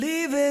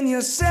Believe in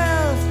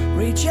yourself,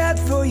 reach out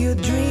for your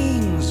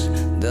dreams.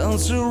 Don't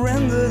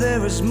surrender,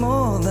 there is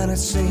more than it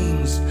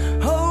seems.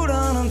 Hold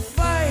on and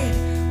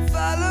fight,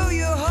 follow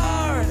your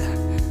heart.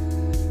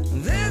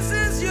 This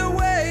is your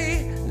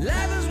way,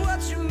 life is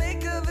what you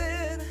make of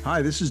it.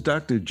 Hi, this is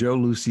Dr. Joe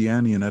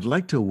Luciani, and I'd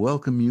like to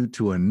welcome you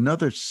to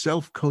another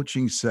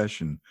self-coaching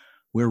session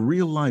where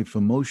real-life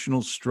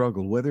emotional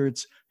struggle, whether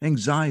it's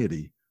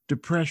anxiety,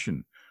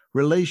 depression,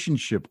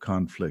 relationship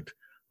conflict,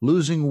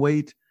 losing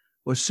weight,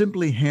 or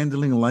simply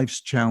handling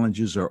life's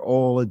challenges are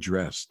all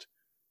addressed,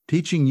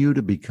 teaching you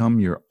to become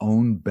your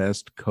own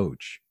best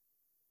coach.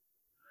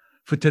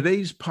 For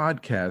today's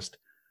podcast,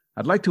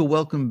 I'd like to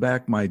welcome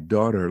back my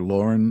daughter,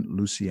 Lauren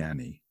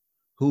Luciani,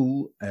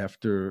 who,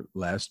 after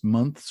last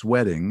month's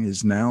wedding,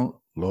 is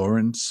now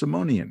Lauren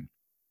Simonian.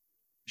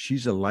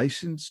 She's a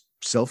licensed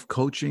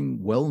self-coaching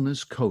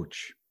wellness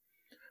coach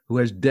who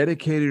has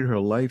dedicated her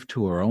life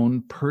to her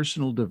own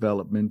personal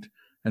development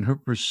and her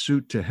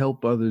pursuit to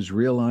help others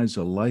realize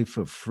a life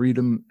of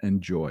freedom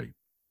and joy.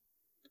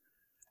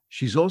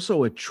 She's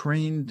also a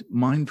trained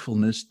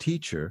mindfulness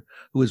teacher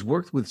who has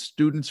worked with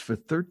students for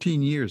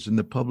 13 years in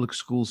the public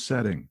school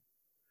setting.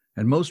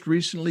 And most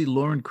recently,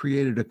 Lauren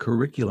created a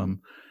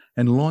curriculum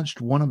and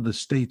launched one of the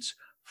state's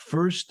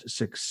first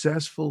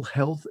successful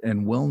health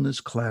and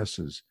wellness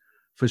classes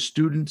for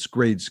students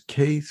grades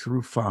K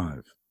through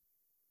 5.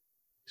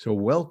 So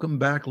welcome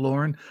back,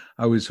 Lauren.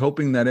 I was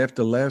hoping that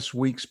after last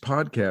week's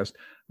podcast,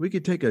 we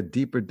could take a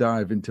deeper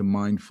dive into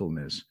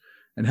mindfulness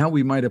and how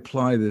we might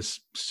apply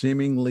this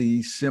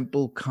seemingly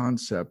simple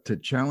concept to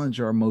challenge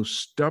our most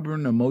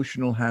stubborn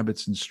emotional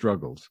habits and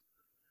struggles.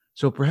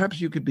 So perhaps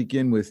you could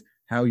begin with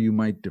how you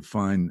might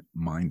define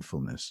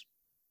mindfulness.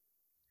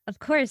 Of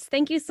course.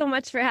 Thank you so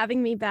much for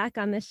having me back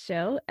on this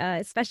show,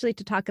 especially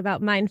to talk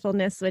about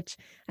mindfulness, which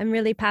I'm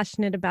really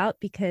passionate about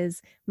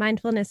because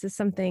mindfulness is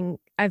something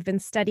I've been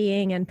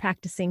studying and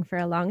practicing for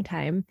a long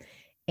time.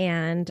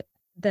 And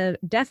the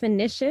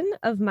definition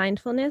of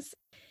mindfulness,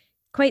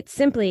 quite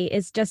simply,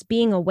 is just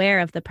being aware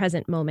of the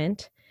present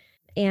moment.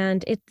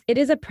 And it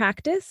is a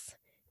practice,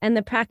 and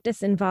the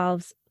practice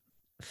involves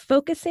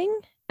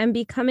focusing and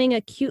becoming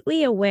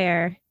acutely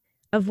aware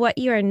of what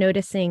you are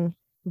noticing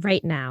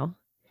right now.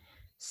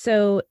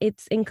 So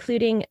it's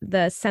including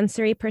the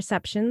sensory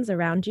perceptions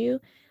around you,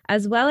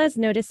 as well as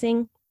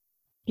noticing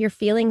your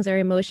feelings or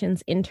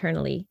emotions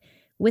internally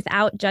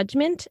without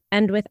judgment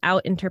and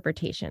without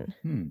interpretation.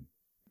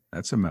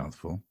 That's a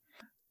mouthful.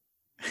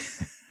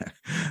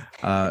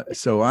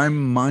 So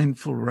I'm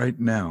mindful right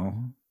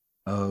now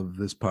of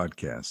this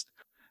podcast,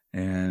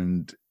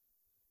 and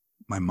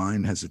my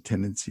mind has a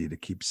tendency to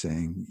keep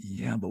saying,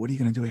 yeah, but what are you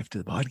going to do after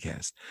the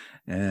podcast?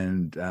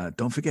 And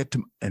don't forget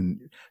to,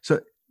 and so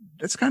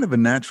that's kind of a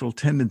natural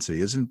tendency,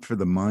 isn't it, for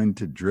the mind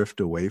to drift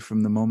away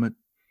from the moment?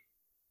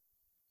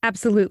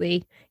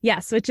 Absolutely.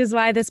 Yes, which is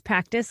why this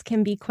practice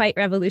can be quite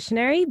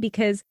revolutionary,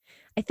 because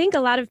I think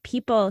a lot of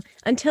people,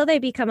 until they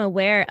become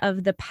aware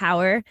of the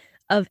power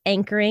of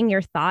anchoring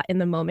your thought in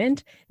the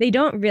moment, they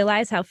don't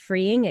realize how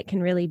freeing it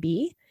can really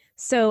be.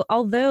 So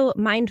although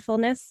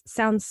mindfulness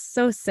sounds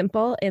so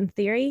simple in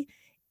theory,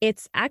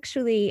 it's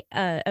actually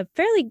a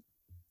fairly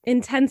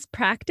intense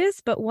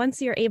practice, but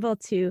once you're able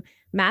to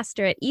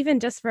master it, even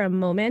just for a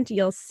moment,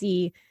 you'll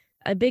see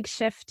a big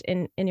shift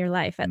in your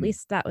life. At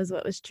least that was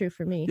what was true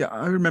for me. Yeah,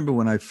 I remember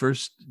when I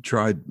first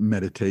tried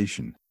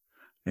meditation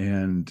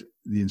and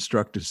the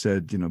instructor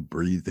said,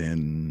 breathe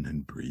in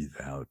and breathe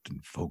out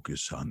and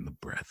focus on the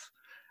breath.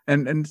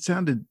 And it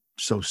sounded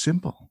so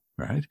simple,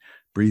 right?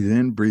 Breathe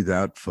in, breathe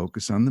out,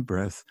 focus on the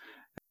breath.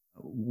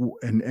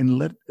 And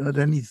let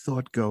any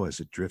thought go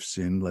as it drifts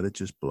in, let it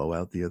just blow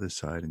out the other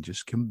side and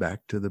just come back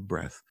to the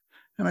breath.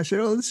 And I said,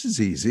 oh, this is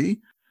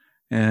easy.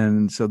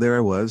 And so there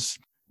I was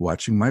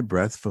watching my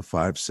breath for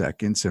 5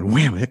 seconds, and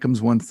wham, here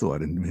comes one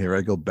thought. And here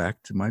I go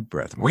back to my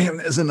breath. Wham,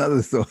 there's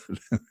another thought.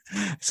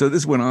 So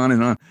this went on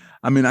and on.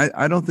 I mean,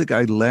 I don't think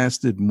I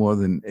lasted more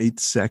than 8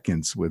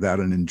 seconds without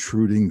an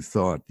intruding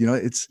thought.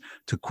 It's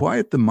to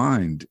quiet the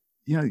mind,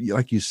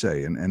 like you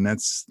say, and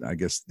that's, I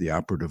guess, the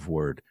operative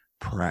word,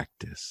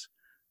 practice.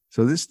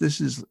 So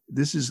this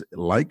is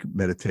like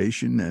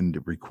meditation, and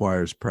it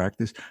requires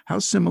practice. How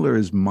similar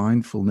is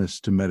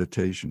mindfulness to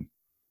meditation?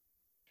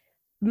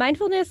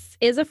 Mindfulness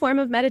is a form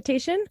of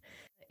meditation.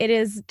 It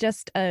is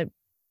just a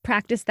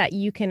practice that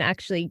you can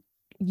actually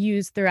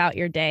use throughout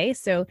your day.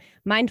 So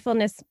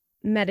mindfulness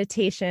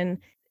meditation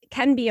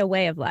can be a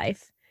way of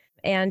life,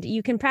 and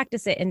you can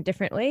practice it in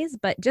different ways,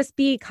 but just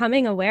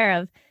becoming aware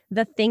of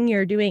the thing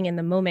you're doing in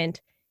the moment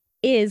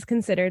is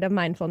considered a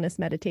mindfulness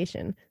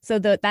meditation. So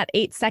that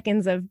 8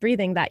 seconds of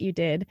breathing that you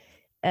did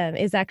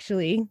is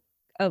actually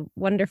a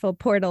wonderful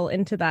portal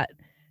into that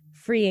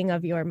freeing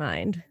of your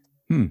mind.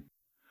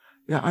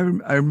 Yeah,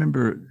 I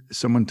remember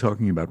someone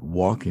talking about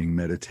walking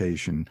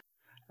meditation,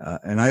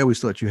 and I always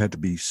thought you had to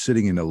be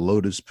sitting in a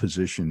lotus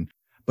position,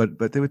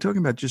 but they were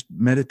talking about just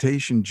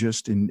meditation,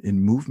 just in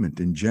movement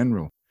in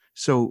general.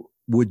 So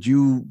would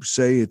you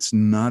say it's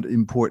not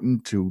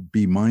important to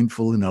be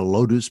mindful in a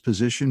lotus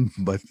position,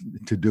 but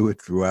to do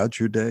it throughout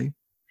your day?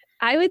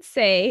 I would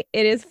say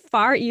it is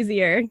far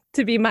easier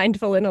to be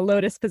mindful in a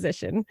lotus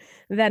position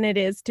than it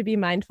is to be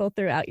mindful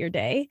throughout your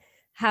day.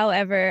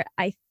 However,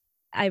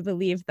 I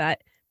believe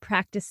that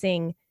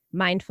practicing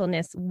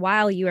mindfulness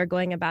while you are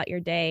going about your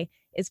day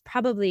is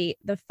probably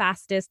the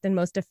fastest and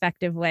most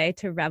effective way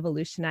to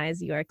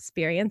revolutionize your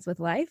experience with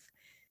life.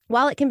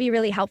 While it can be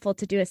really helpful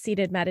to do a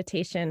seated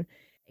meditation,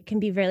 it can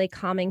be really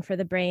calming for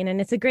the brain. And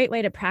it's a great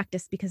way to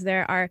practice because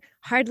there are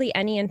hardly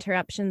any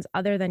interruptions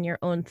other than your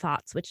own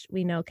thoughts, which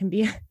we know can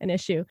be an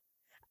issue.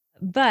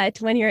 But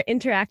when you're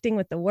interacting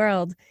with the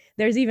world,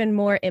 there's even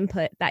more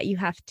input that you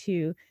have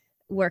to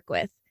work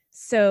with.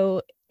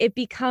 So it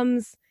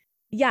becomes,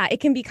 it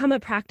can become a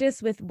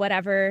practice with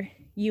whatever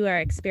you are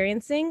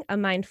experiencing, a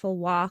mindful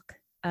walk,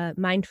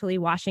 mindfully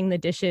washing the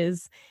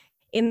dishes.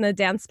 In the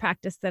dance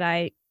practice that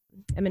I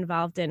am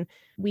involved in,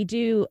 we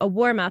do a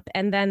warm up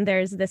and then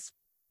there's this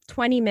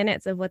 20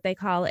 minutes of what they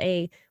call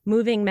a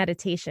moving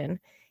meditation.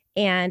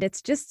 And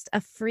it's just a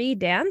free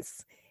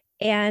dance.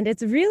 And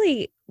it's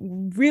really,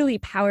 really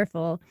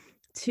powerful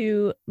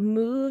to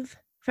move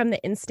from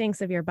the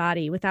instincts of your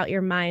body without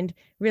your mind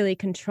really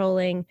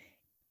controlling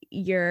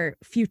your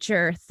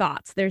future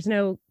thoughts. There's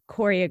no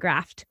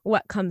choreographed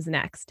what comes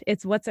next.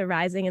 It's what's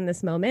arising in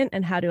this moment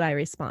and how do I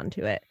respond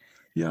to it.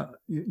 Yeah,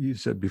 you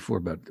said before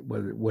about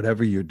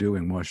whatever you're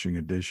doing, washing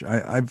a dish.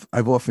 I've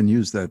often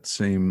used that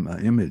same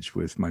image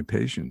with my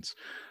patients,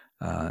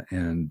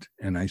 and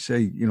I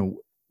say,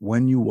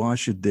 when you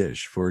wash a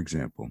dish, for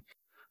example,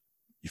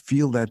 you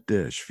feel that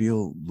dish,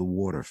 feel the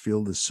water,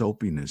 feel the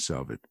soapiness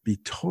of it. Be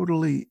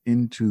totally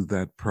into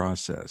that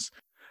process.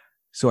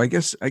 So I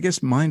guess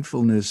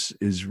mindfulness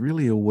is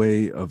really a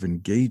way of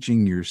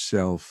engaging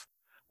yourself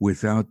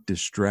without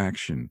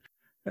distraction.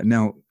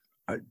 Now,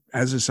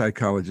 as a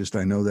psychologist,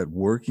 I know that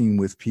working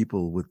with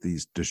people with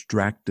these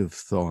distractive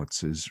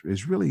thoughts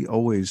is really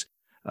always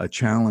a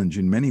challenge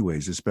in many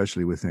ways,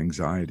 especially with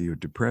anxiety or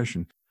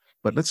depression.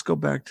 But let's go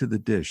back to the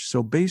dish.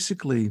 So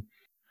basically,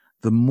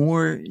 the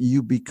more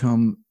you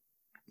become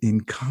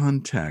in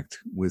contact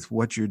with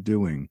what you're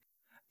doing,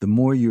 the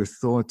more your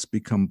thoughts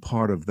become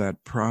part of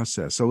that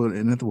process. So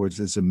in other words,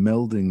 there's a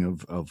melding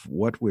of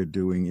what we're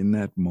doing in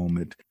that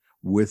moment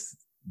with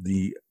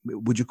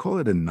would you call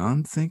it a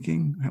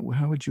non-thinking?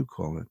 How would you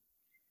call it?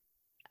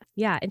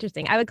 Yeah,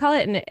 interesting. I would call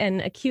it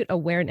an acute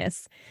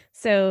awareness.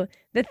 So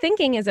the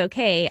thinking is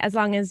okay as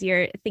long as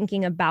you're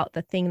thinking about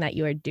the thing that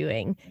you are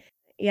doing.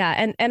 Yeah,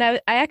 and I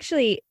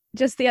actually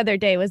just the other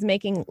day was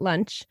making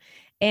lunch,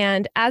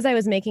 and as I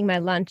was making my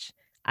lunch,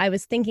 I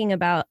was thinking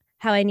about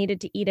how I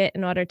needed to eat it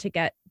in order to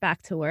get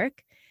back to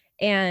work.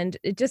 And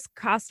it just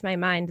crossed my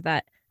mind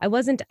that I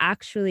wasn't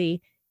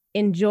actually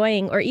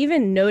enjoying or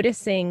even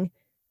noticing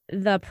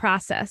the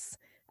process.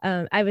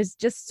 I was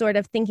just sort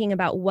of thinking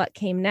about what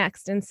came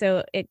next. And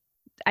so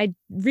I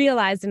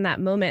realized in that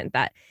moment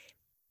that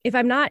if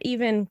I'm not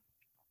even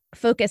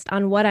focused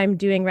on what I'm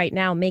doing right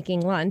now,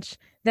 making lunch,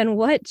 then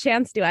what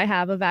chance do I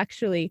have of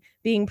actually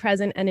being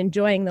present and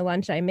enjoying the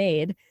lunch I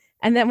made?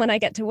 And then when I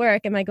get to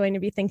work, am I going to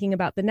be thinking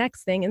about the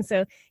next thing? And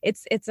so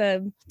it's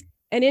an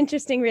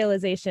interesting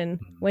realization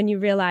when you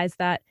realize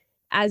that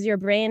as your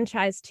brain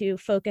tries to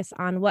focus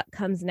on what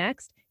comes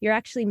next, you're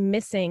actually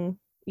missing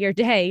your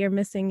day, you're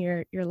missing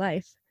your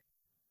life.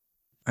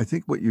 I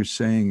think what you're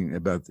saying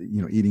about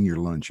eating your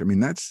lunch, I mean,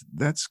 that's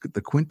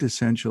the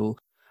quintessential,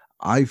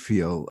 I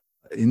feel,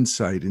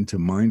 insight into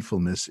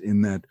mindfulness,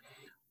 in that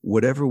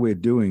whatever we're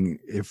doing,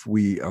 if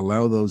we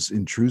allow those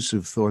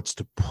intrusive thoughts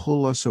to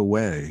pull us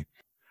away,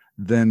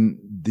 then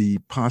the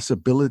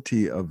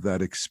possibility of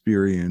that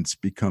experience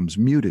becomes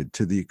muted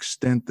to the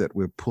extent that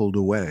we're pulled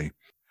away.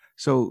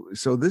 So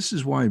this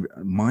is why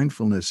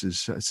mindfulness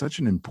is such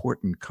an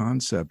important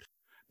concept,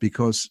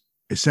 because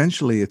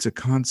essentially it's a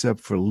concept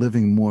for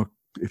living more,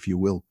 if you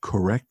will,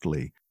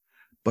 correctly.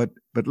 But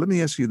let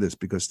me ask you this,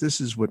 because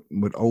this is what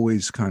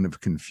always kind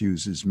of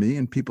confuses me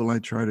and people I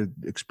try to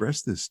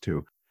express this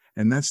to.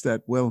 And that's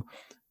that, well,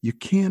 you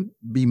can't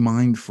be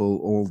mindful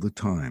all the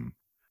time.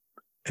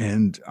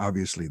 And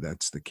obviously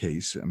that's the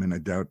case. I mean, I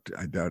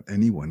doubt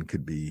anyone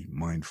could be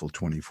mindful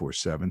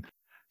 24/7.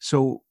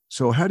 So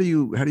how do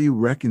you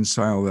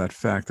reconcile that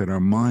fact that our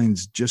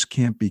minds just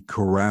can't be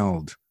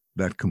corralled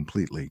that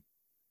completely?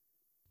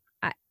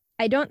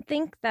 I don't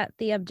think that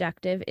the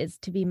objective is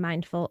to be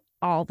mindful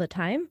all the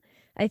time.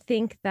 I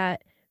think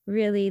that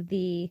really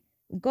the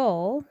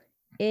goal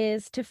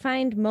is to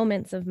find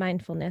moments of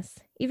mindfulness,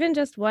 even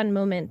just one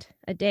moment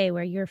a day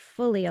where you're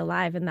fully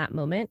alive in that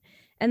moment.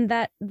 And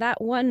that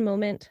one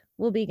moment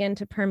will begin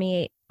to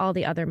permeate all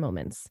the other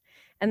moments.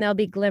 And there'll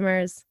be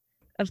glimmers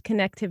of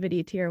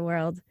connectivity to your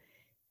world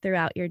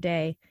throughout your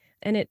day.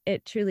 And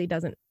it truly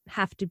doesn't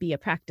have to be a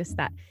practice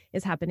that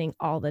is happening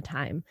all the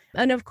time.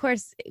 And of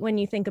course, when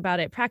you think about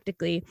it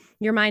practically,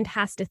 your mind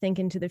has to think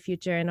into the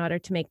future in order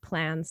to make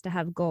plans, to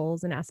have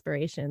goals and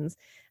aspirations.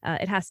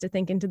 It has to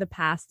think into the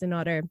past in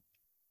order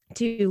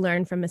to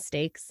learn from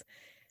mistakes.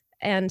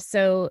 And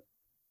so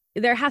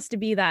there has to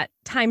be that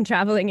time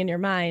traveling in your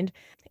mind.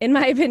 In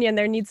my opinion,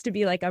 there needs to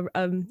be like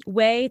a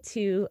way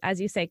to,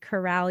 as you say,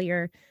 corral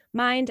your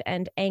mind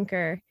and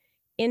anchor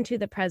into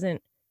the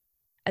present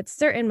at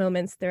certain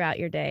moments throughout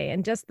your day.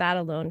 And just that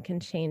alone can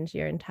change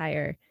your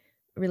entire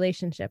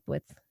relationship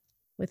with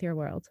your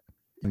world.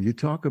 You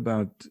talk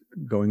about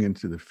going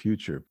into the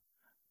future.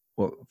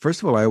 Well,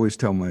 first of all, I always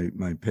tell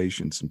my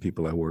patients and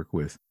people I work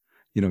with,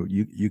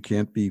 you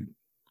can't be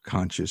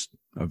conscious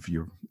of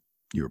your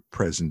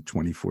present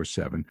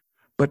 24/7,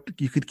 but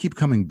you could keep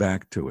coming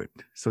back to it.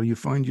 So you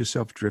find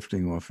yourself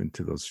drifting off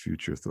into those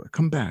future thoughts.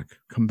 Come back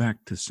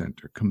to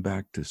center, come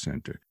back to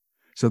center.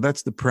 So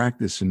that's the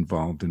practice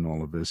involved in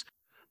all of this.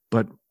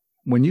 But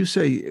when you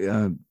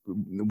say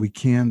we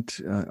can't,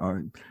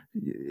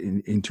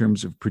 in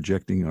terms of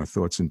projecting our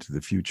thoughts into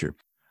the future,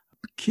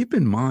 keep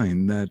in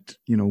mind that,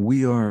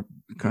 we are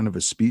kind of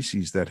a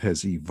species that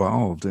has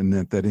evolved, and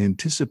that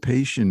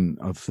anticipation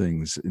of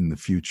things in the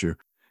future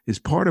is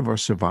part of our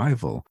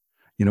survival.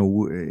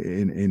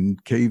 In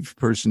cave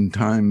person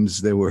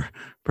times, there were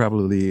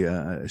probably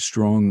a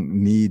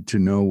strong need to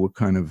know what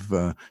kind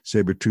of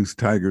saber-toothed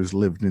tigers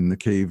lived in the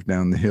cave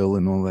down the hill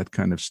and all that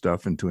kind of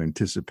stuff, and to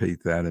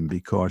anticipate that and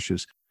be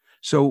cautious.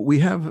 So we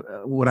have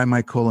what I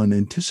might call an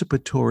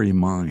anticipatory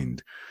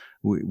mind.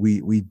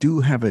 We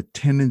do have a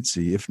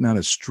tendency, if not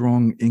a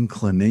strong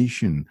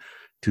inclination,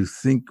 to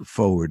think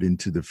forward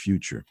into the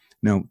future.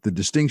 Now, the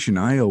distinction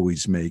I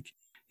always make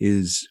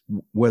is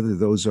whether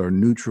those are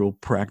neutral,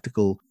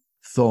 practical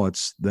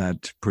thoughts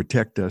that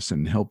protect us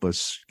and help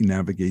us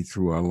navigate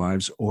through our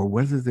lives, or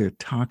whether they're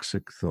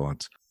toxic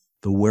thoughts.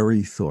 The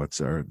worry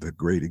thoughts are the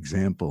great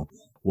example.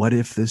 What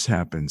if this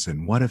happens?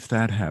 And what if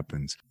that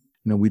happens?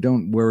 We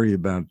don't worry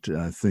about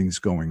things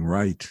going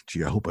right.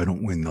 Gee, I hope I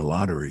don't win the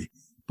lottery.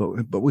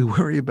 But we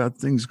worry about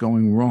things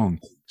going wrong.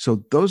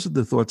 So those are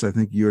the thoughts I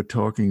think you're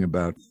talking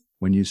about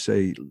when you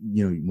say,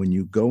 when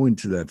you go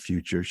into that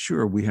future.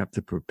 Sure, we have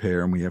to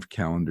prepare, and we have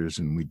calendars,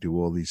 and we do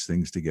all these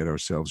things to get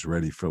ourselves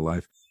ready for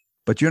life.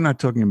 But you're not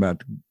talking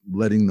about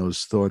letting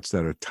those thoughts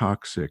that are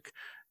toxic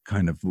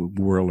kind of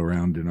whirl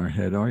around in our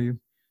head, are you?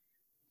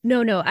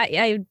 No.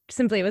 I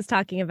simply was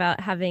talking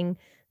about having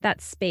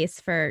that space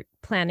for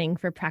planning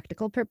for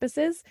practical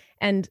purposes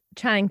and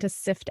trying to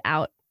sift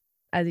out,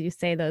 as you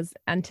say, those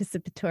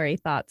anticipatory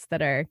thoughts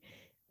that are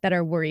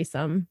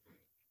worrisome.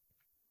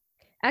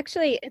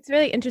 Actually, it's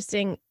really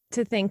interesting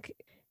to think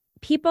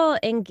people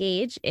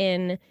engage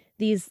in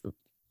these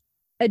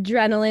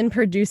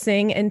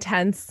adrenaline-producing,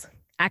 intense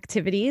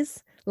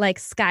activities like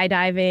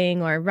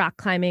skydiving or rock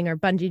climbing or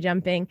bungee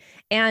jumping.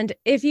 And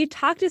if you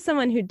talk to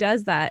someone who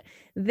does that,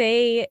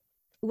 they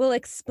will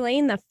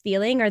explain the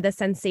feeling or the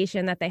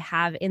sensation that they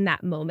have in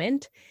that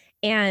moment.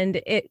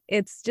 And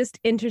it's just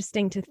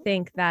interesting to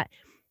think that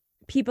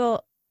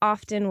people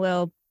often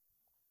will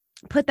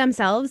put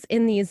themselves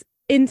in these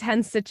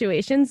intense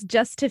situations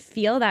just to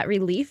feel that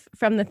relief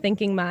from the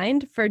thinking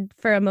mind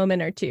for a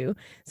moment or two.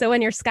 So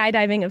when you're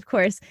skydiving, of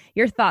course,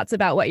 your thoughts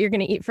about what you're going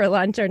to eat for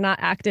lunch are not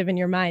active in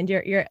your mind.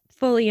 You're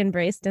fully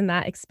embraced in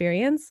that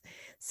experience.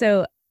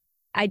 So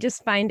I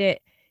just find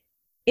it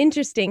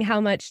interesting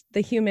how much the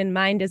human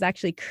mind is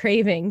actually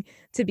craving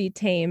to be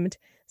tamed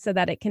so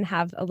that it can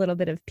have a little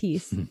bit of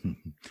peace.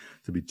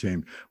 To be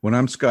tamed. When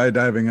I'm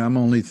skydiving, I'm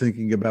only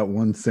thinking about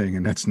one thing,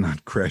 and that's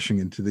not crashing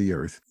into the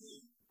earth.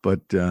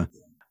 But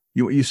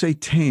you say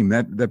tame,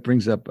 that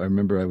brings up, I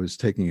remember I was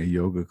taking a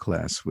yoga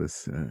class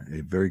with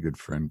a very good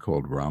friend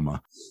called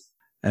Rama.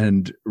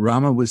 And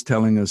Rama was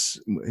telling us,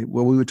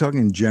 well, we were talking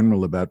in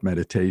general about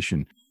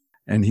meditation.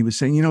 And he was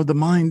saying, the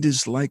mind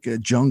is like a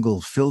jungle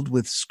filled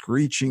with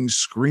screeching,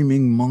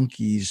 screaming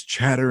monkeys,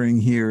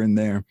 chattering here and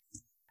there.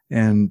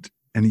 And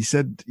he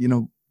said,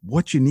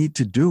 what you need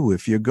to do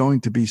if you're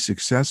going to be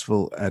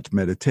successful at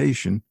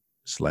meditation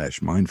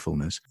 /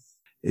 mindfulness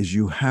is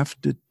you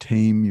have to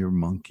tame your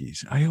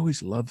monkeys. I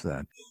always love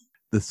that.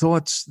 The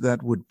thoughts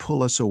that would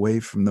pull us away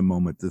from the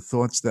moment, the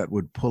thoughts that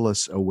would pull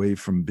us away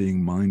from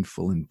being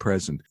mindful and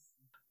present,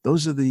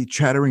 those are the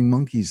chattering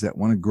monkeys that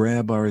want to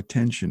grab our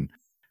attention.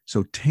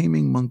 So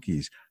taming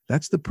monkeys,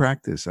 that's the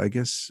practice. I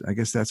guess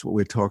that's what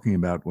we're talking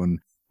about when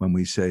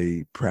we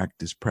say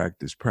practice,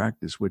 practice,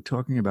 practice. We're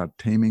talking about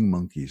taming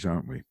monkeys,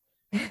 aren't we?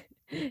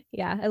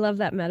 Yeah, I love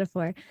that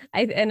metaphor.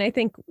 I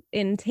think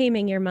in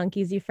taming your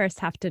monkeys, you first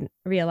have to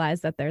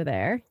realize that they're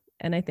there.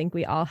 And I think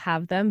we all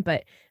have them,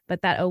 but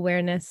that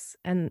awareness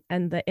and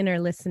the inner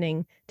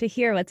listening to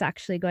hear what's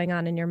actually going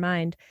on in your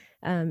mind.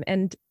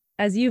 And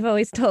as you've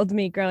always told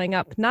me growing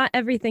up, not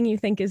everything you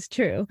think is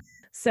true.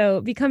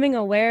 So becoming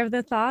aware of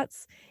the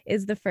thoughts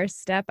is the first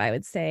step, I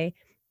would say,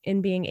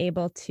 in being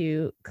able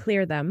to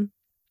clear them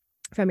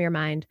from your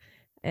mind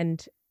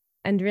and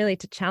really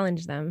to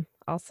challenge them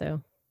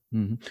also.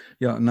 Mm-hmm.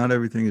 Yeah, not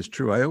everything is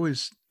true. I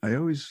always,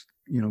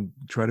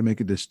 try to make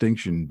a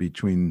distinction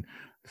between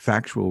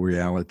factual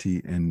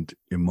reality and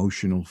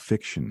emotional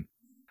fiction.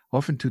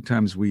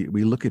 Oftentimes we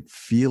look at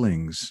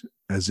feelings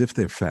as if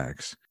they're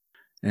facts.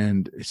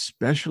 And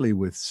especially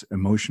with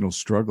emotional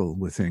struggle,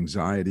 with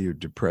anxiety or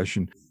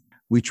depression,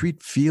 we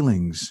treat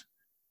feelings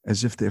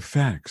as if they're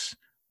facts.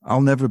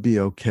 I'll never be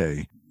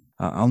okay.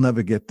 I'll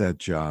never get that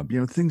job.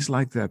 Things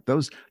like that.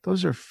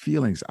 Those are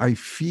feelings. I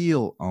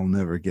feel I'll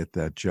never get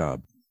that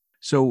job.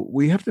 So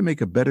we have to make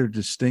a better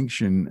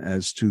distinction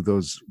as to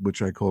those,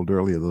 which I called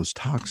earlier, those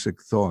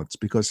toxic thoughts,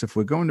 because if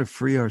we're going to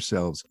free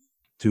ourselves,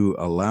 to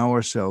allow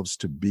ourselves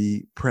to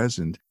be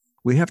present,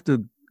 we have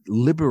to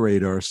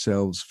liberate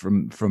ourselves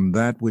from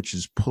that which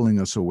is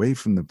pulling us away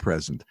from the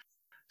present.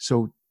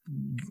 So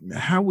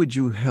how would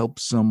you help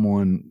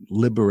someone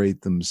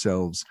liberate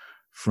themselves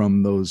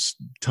from those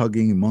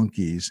tugging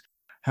monkeys?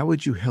 How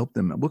would you help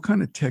them? What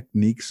kind of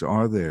techniques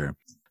are there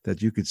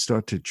that you could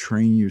start to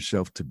train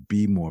yourself to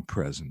be more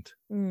present?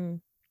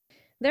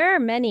 There are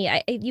many.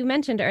 You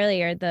mentioned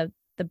earlier the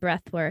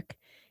breath work.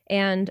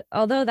 And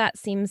although that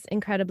seems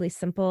incredibly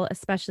simple,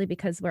 especially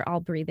because we're all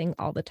breathing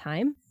all the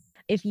time,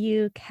 if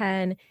you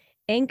can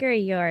anchor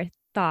your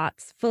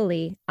thoughts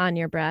fully on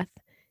your breath,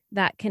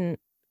 that can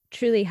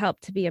truly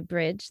help to be a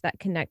bridge that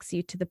connects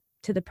you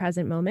to the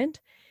present moment.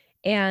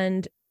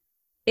 And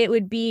it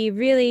would be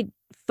really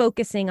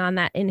focusing on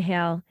that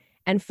inhale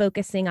and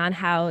focusing on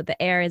how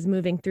the air is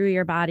moving through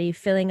your body,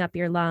 filling up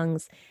your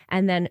lungs,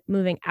 and then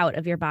moving out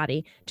of your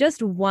body.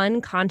 Just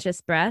one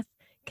conscious breath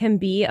can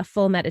be a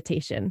full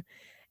meditation.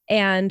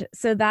 And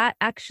so that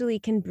actually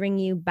can bring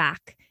you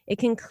back. It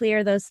can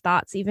clear those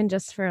thoughts even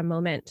just for a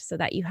moment so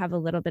that you have a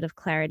little bit of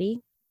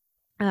clarity.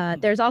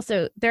 There's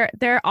also, there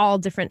are all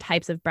different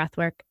types of breath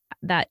work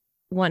that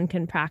one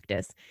can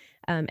practice.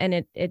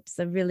 And it's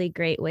a really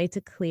great way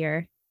to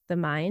clear the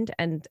mind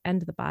and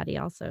the body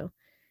also.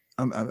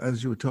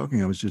 As you were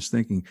talking, I was just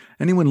thinking,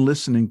 anyone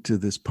listening to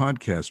this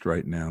podcast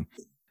right now,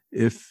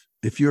 if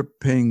you're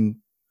paying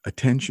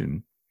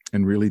attention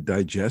and really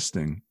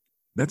digesting,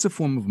 that's a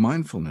form of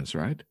mindfulness,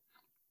 right?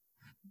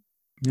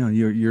 You know,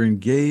 you're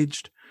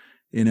engaged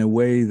in a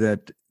way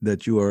that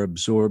you are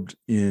absorbed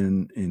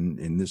in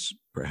this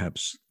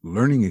perhaps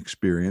learning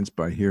experience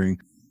by hearing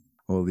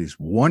all these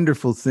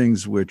wonderful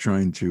things we're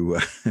trying to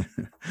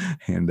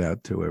hand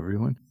out to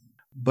everyone.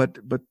 But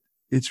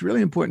it's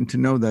really important to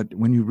know that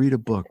when you read a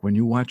book, when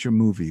you watch a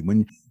movie,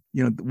 when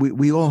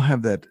we all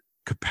have that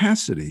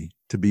capacity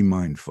to be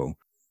mindful,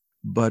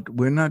 but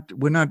we're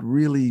not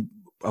really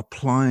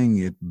applying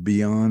it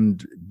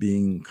beyond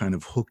being kind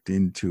of hooked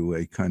into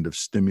a kind of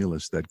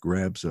stimulus that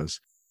grabs us.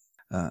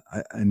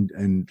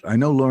 And I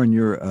know, Lauren,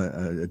 you're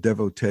a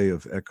devotee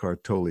of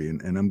Eckhart Tolle,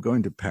 and I'm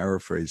going to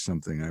paraphrase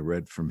something I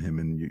read from him,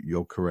 and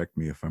you'll correct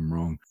me if I'm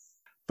wrong.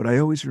 But I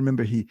always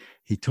remember he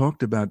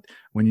talked about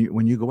when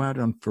you go out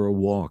for a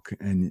walk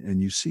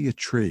and you see a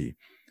tree,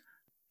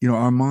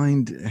 our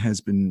mind has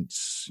been,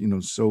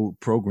 so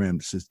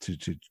programmed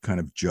to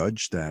kind of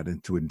judge that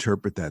and to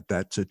interpret that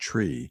that's a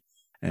tree.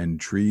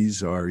 And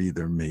trees are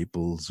either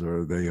maples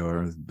or they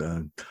are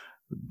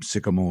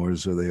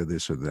sycamores or they are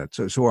this or that.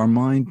 So our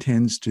mind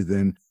tends to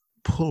then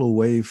pull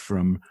away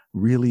from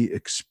really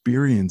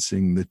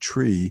experiencing the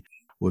tree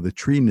or the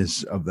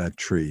treeness of that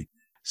tree.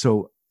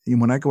 So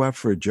when I go out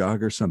for a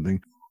jog or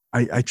something,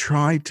 I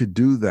try to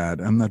do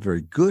that. I'm not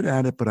very good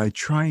at it, but I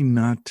try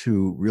not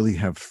to really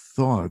have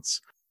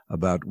thoughts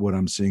about what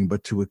I'm seeing,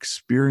 but to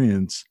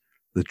experience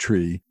the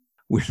tree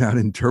without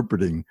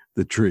interpreting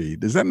the tree.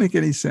 Does that make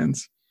any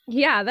sense?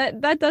 Yeah,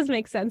 that does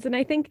make sense. And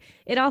I think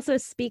it also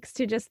speaks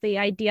to just the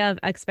idea of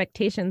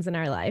expectations in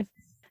our life.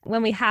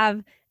 When we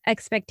have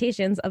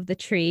expectations of the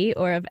tree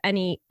or of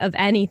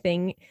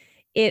anything,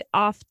 it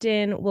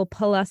often will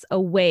pull us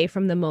away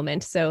from the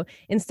moment. So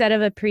instead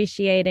of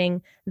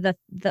appreciating the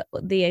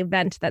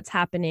event that's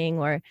happening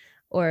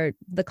or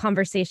the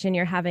conversation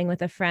you're having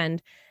with a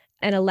friend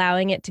and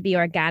allowing it to be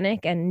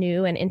organic and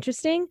new and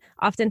interesting,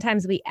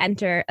 oftentimes we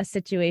enter a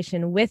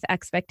situation with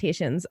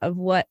expectations of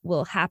what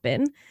will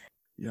happen.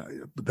 Yeah,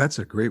 that's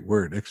a great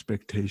word,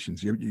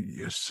 expectations.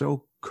 You're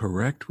so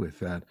correct with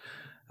that.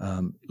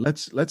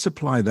 Let's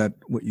apply that,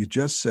 what you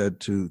just said,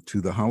 to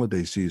the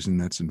holiday season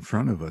that's in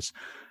front of us.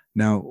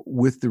 Now,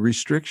 with the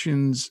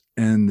restrictions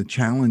and the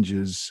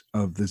challenges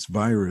of this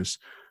virus,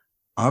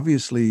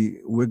 obviously,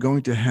 we're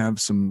going to have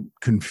some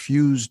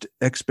confused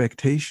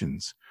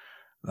expectations.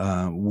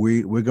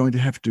 We're going to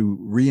have to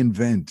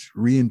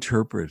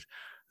reinterpret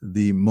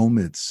the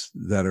moments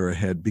that are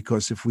ahead,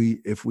 because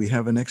if we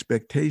have an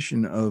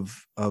expectation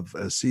of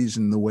a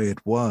season the way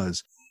it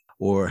was,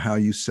 or how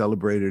you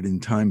celebrated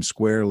in Times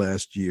Square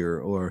last year,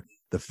 or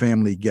the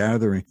family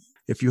gathering,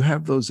 if you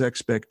have those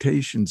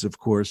expectations, of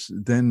course,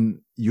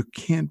 then you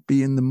can't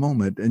be in the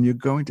moment, and you're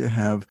going to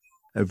have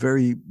a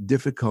very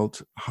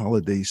difficult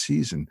holiday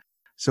season.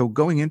 So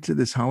going into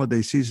this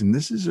holiday season,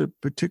 this is a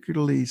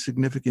particularly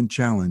significant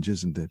challenge,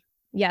 isn't it?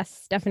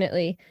 Yes,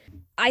 definitely.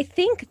 I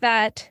think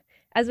that,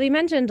 as we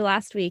mentioned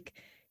last week,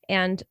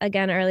 and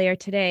again earlier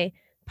today,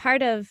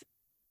 part of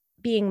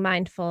being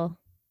mindful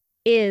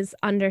is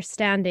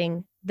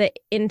understanding the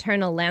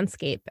internal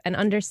landscape and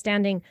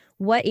understanding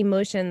what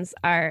emotions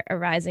are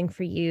arising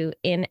for you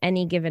in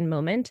any given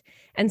moment.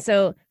 And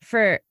so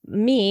for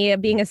me,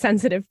 being a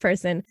sensitive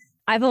person,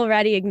 I've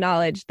already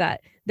acknowledged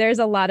that there's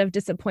a lot of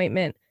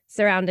disappointment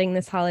surrounding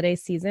this holiday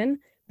season,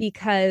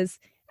 because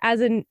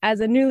as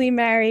a newly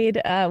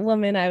married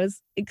woman, I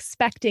was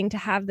expecting to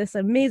have this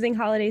amazing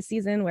holiday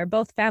season where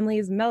both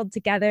families meld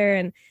together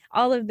and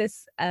all of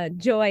this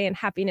joy and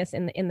happiness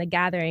in the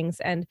gatherings.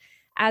 And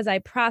as I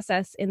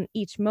process in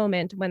each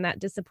moment when that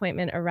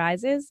disappointment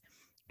arises,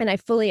 and I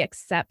fully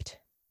accept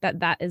that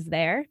that is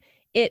there,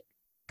 it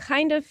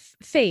kind of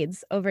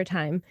fades over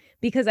time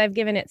because I've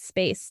given it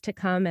space to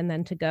come and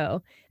then to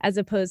go, as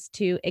opposed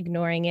to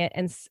ignoring it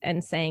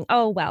and saying,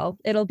 "Oh well,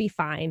 it'll be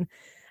fine."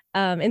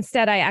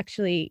 Instead, I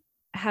actually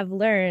have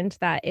learned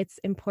that it's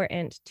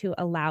important to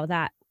allow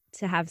that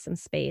to have some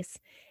space.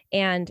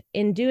 And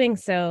in doing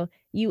so,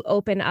 you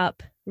open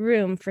up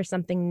room for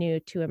something new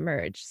to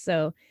emerge.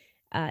 So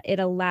it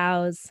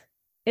allows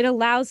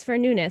for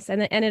newness,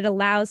 and it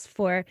allows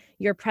for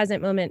your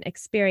present moment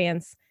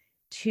experience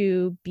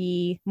to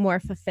be more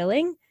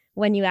fulfilling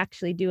when you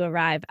actually do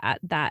arrive at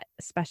that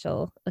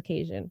special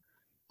occasion.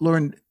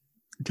 Lauren,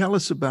 tell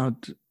us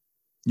about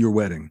your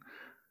wedding.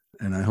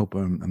 And I hope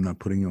I'm not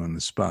putting you on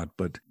the spot,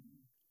 but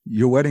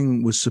your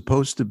wedding was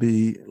supposed to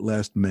be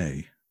last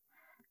May.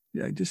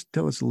 Yeah, just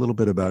tell us a little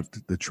bit about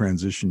the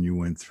transition you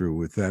went through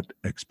with that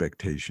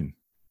expectation.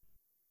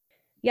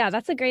 Yeah,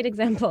 that's a great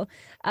example.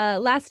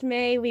 Last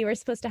May, we were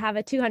supposed to have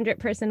a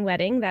 200-person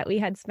wedding that we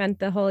had spent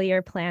the whole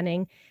year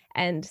planning.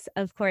 And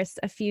of course,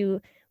 a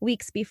few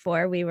weeks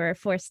before, we were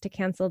forced to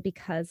cancel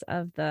because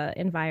of the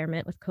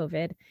environment with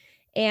COVID.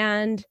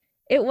 And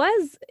it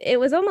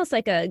was almost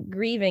like a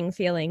grieving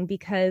feeling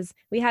because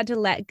we had to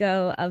let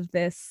go of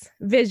this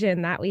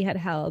vision that we had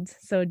held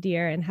so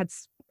dear and had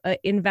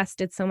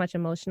invested so much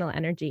emotional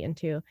energy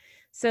into.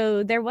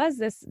 So there was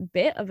this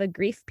bit of a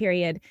grief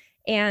period,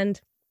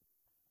 and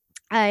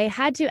I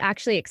had to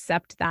actually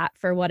accept that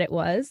for what it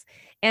was.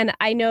 And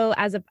I know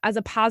as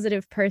a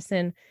positive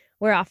person,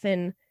 we're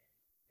often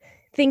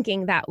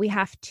thinking that we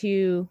have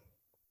to,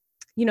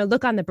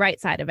 look on the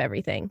bright side of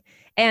everything.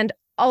 And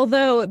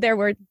although there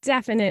were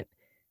definite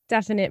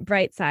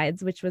bright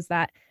sides, which was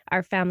that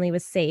our family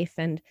was safe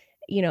and,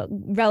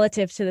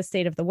 relative to the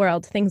state of the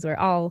world, things were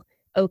all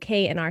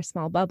okay in our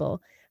small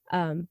bubble.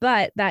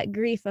 But that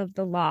grief of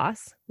the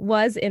loss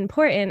was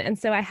important. And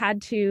so I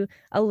had to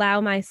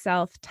allow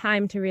myself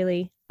time to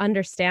really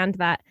understand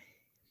that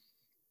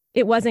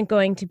it wasn't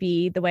going to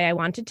be the way I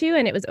wanted to,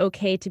 and it was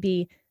okay to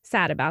be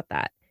sad about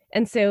that.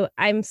 And so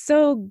I'm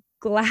so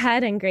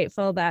glad and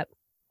grateful that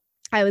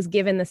I was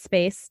given the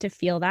space to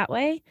feel that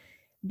way,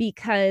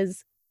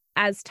 because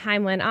as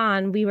time went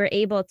on, we were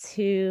able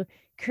to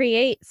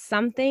create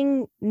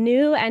something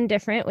new and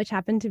different, which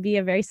happened to be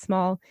a very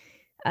small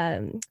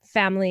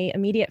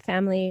immediate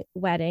family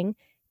wedding.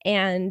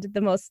 And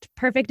the most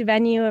perfect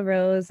venue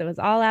arose. It was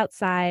all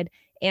outside.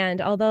 And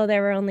although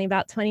there were only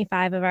about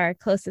 25 of our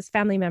closest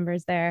family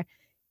members there,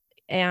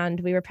 and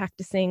we were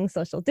practicing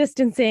social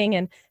distancing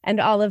and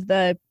all of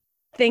the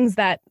things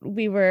that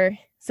we were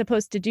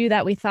supposed to do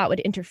that we thought would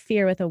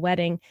interfere with a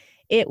wedding,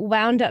 it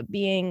wound up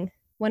being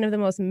one of the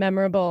most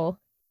memorable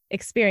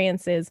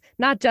experiences,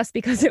 not just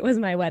because it was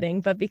my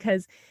wedding, but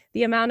because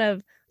the amount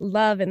of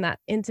love in that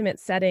intimate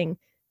setting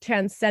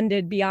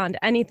transcended beyond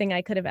anything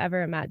I could have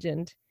ever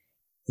imagined.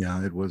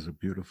 Yeah, it was a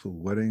beautiful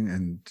wedding,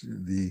 and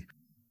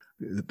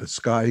the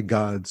sky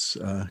gods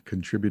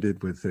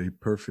contributed with a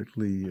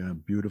perfectly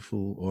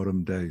beautiful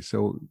autumn day.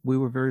 So we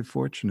were very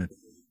fortunate.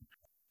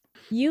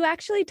 You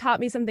actually taught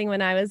me something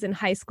when I was in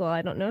high school.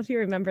 I don't know if you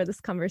remember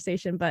this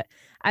conversation, but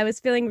I was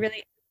feeling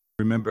really...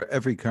 Remember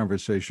every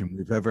conversation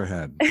we've ever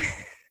had.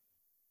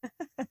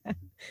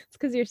 It's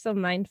because you're so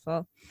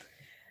mindful.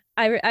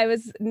 I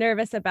was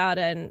nervous about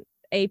an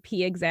AP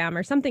exam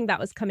or something that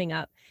was coming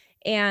up,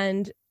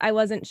 and I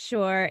wasn't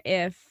sure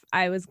if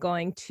I was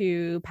going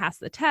to pass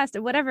the test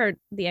or whatever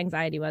the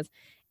anxiety was,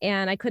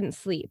 and I couldn't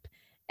sleep.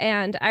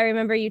 And I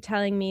remember you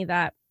telling me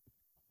that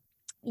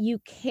you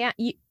can't,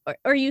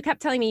 or you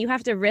kept telling me you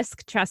have to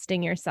risk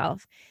trusting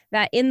yourself,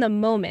 that in the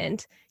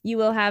moment you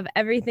will have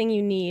everything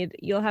you need.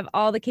 You'll have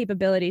all the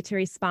capability to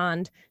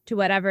respond to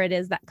whatever it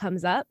is that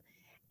comes up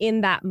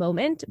in that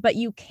moment, but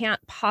you can't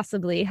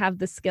possibly have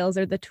the skills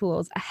or the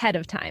tools ahead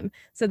of time.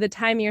 So the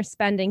time you're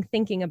spending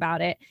thinking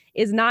about it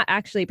is not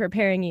actually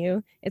preparing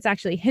you. It's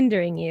actually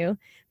hindering you,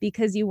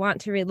 because you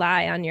want to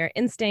rely on your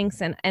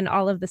instincts and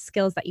all of the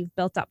skills that you've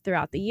built up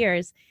throughout the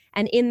years.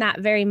 And in that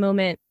very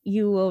moment,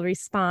 you will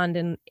respond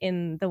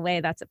in the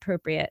way that's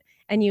appropriate.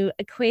 And you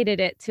equated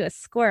it to a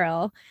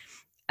squirrel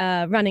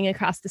running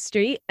across the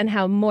street, and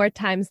how more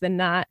times than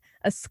not,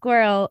 a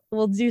squirrel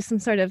will do some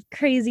sort of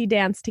crazy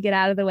dance to get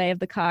out of the way of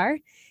the car.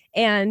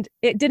 And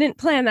it didn't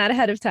plan that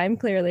ahead of time,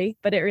 clearly,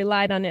 but it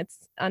relied on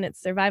its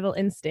survival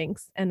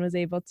instincts and was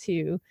able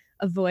to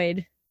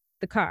avoid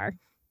the car.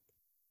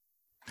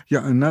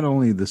 Yeah, and not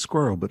only the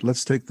squirrel, but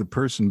let's take the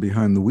person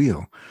behind the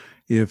wheel.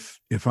 If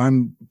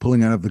I'm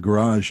pulling out of the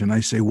garage and I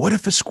say, what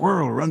if a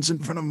squirrel runs in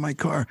front of my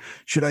car?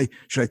 Should I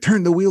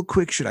turn the wheel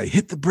quick? Should I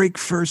hit the brake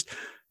first?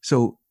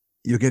 So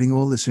you're getting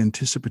all this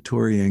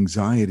anticipatory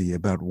anxiety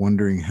about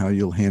wondering how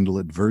you'll handle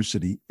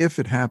adversity if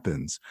it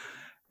happens.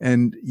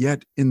 And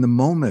yet in the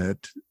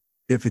moment,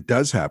 if it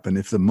does happen,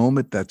 if the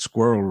moment that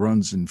squirrel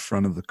runs in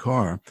front of the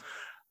car,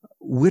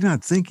 we're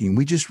not thinking,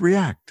 we just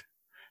react.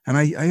 And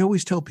I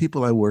always tell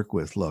people I work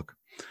with, look,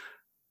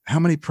 how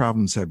many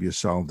problems have you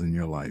solved in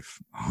your life?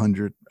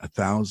 100,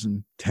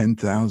 1,000,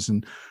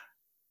 10,000?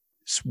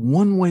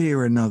 One way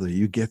or another,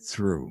 you get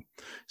through.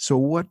 So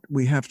what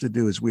we have to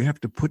do is we have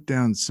to put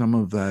down some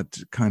of that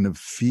kind of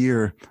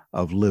fear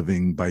of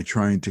living by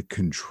trying to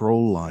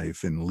control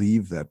life and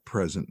leave that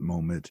present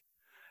moment.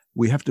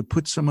 We have to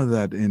put some of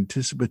that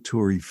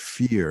anticipatory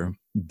fear,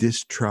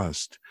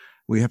 distrust.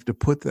 We have to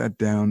put that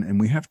down, and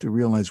we have to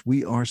realize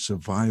we are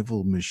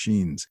survival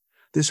machines.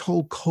 This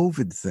whole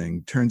COVID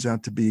thing turns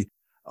out to be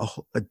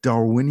a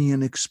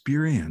Darwinian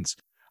experience.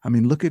 I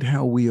mean, look at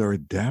how we are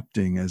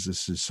adapting as a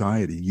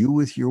society. You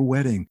with your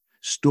wedding,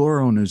 store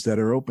owners that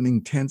are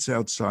opening tents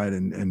outside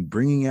and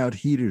bringing out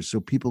heaters so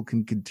people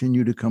can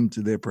continue to come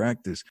to their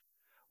practice.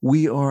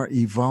 We are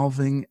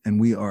evolving and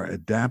we are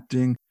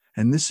adapting,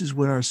 and this is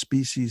what our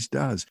species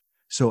does.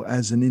 So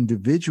as an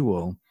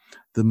individual,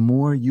 the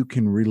more you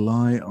can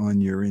rely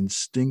on your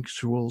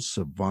instinctual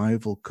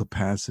survival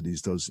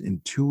capacities, those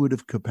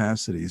intuitive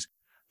capacities,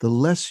 the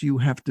less you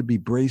have to be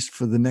braced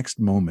for the next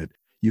moment.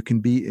 You can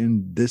be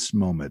in this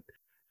moment.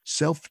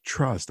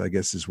 Self-trust, I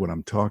guess, is what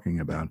I'm talking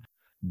about.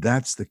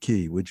 That's the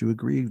key. Would you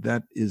agree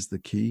that is the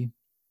key?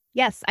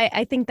 Yes,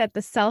 I think that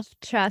the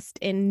self-trust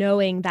in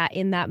knowing that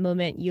in that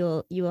moment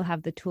you will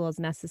have the tools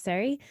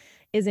necessary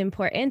is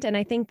important. And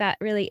I think that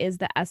really is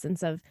the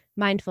essence of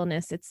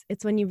mindfulness.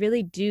 It's when you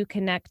really do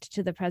connect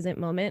to the present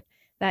moment,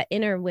 that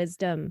inner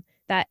wisdom,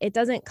 that it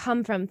doesn't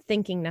come from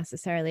thinking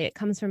necessarily. It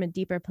comes from a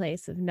deeper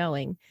place of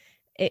knowing.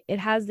 It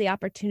has the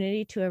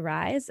opportunity to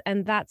arise,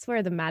 and that's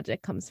where the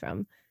magic comes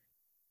from.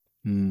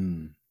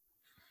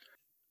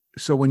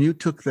 So when you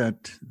took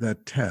that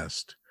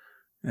test,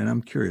 and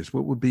I'm curious,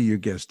 what would be your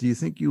guess? Do you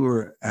think you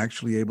were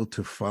actually able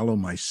to follow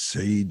my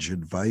sage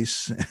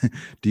advice?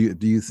 Do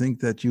you think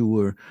that you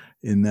were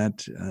in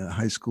that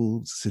high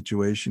school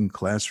situation,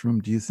 classroom?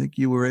 Do you think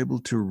you were able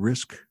to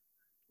risk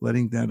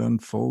letting that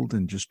unfold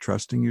and just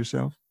trusting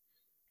yourself?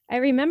 I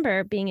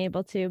remember being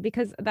able to,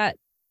 because that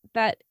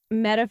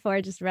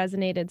metaphor just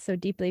resonated so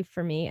deeply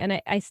for me. And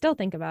I still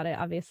think about it,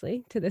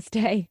 obviously, to this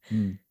day.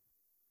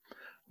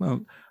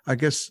 Well, I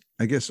guess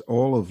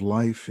all of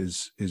life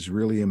is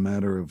really a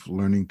matter of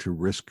learning to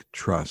risk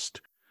trust.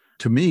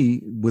 To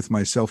me, with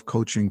my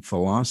self-coaching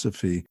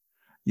philosophy,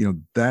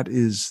 that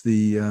is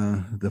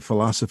the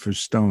philosopher's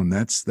stone.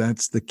 That's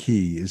the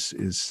key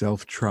is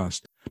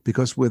self-trust.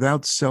 Because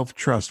without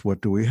self-trust,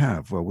 what do we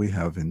have? Well, we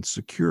have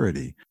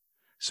insecurity.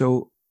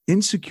 So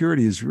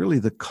insecurity is really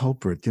the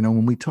culprit.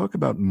 When we talk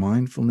about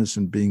mindfulness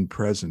and being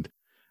present,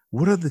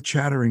 what are the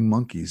chattering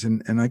monkeys?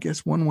 And I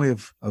guess one way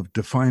of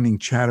defining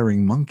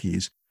chattering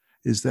monkeys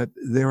is that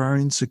there are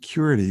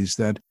insecurities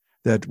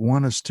that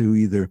want us to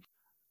either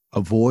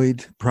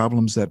avoid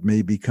problems that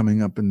may be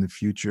coming up in the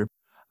future,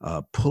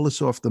 pull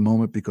us off the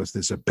moment because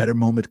there's a better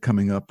moment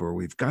coming up, or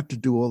we've got to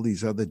do all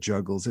these other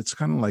juggles. It's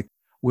kind of like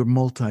we're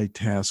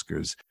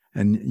multitaskers.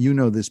 And you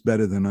know this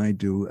better than I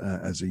do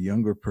as a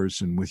younger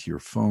person with your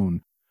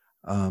phone.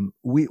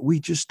 We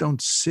just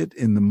don't sit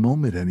in the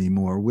moment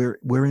anymore.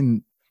 We're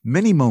in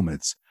many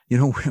moments.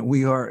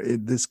 We are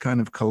in this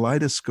kind of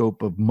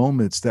kaleidoscope of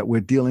moments that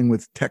we're dealing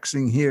with,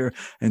 texting here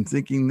and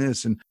thinking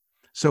this. And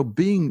so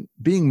being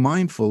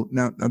mindful.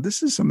 Now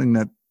this is something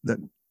that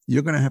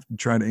you're going to have to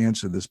try to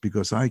answer this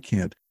because I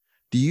can't.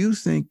 Do you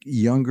think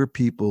younger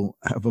people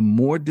have a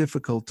more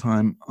difficult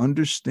time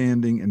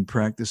understanding and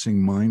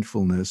practicing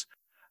mindfulness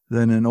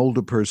than an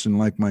older person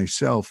like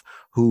myself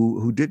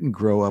who didn't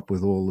grow up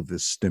with all of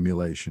this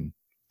stimulation?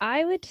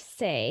 I would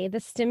say the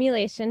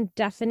stimulation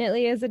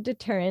definitely is a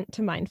deterrent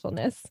to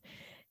mindfulness.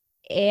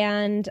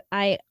 And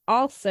I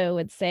also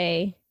would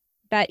say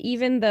that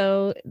even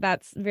though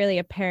that's really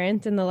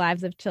apparent in the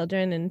lives of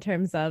children in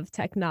terms of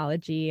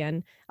technology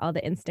and all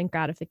the instant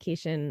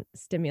gratification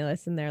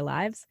stimulus in their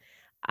lives,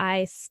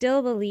 I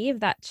still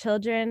believe that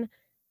children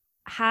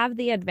have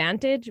the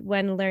advantage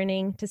when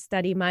learning to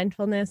study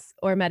mindfulness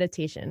or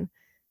meditation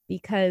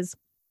because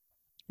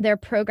their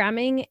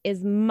programming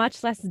is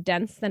much less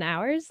dense than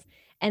ours,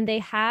 and they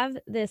have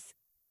this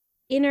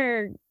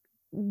inner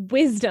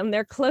wisdom.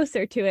 They're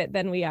closer to it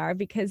than we are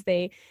because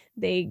they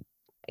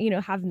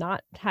have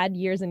not had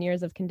years and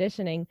years of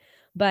conditioning,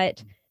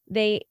 but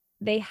they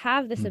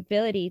have this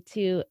ability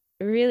to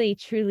really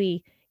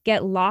truly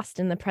get lost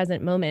in the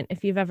present moment.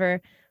 If you've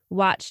ever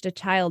watched a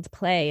child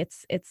play,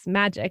 it's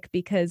magic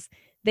because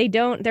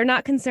they're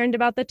not concerned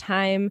about the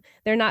time.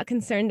 They're not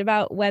concerned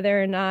about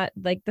whether or not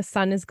like the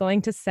sun is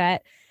going to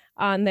set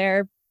on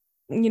their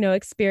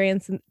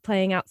experience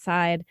playing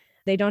outside.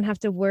 They don't have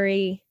to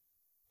worry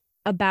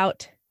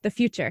about the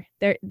future.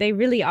 They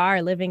really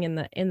are living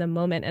in the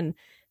moment, and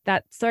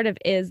that sort of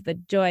is the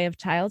joy of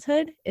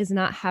childhood, is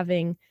not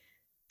having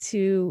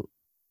to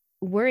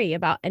worry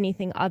about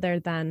anything other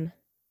than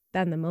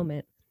the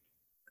moment.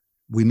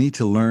 We need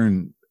to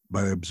learn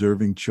by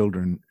observing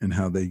children and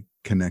how they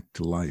connect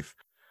to life.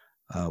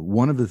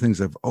 One of the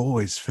things I've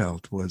always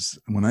felt was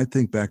when I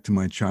think back to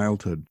my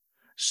childhood,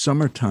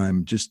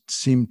 summertime just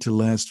seemed to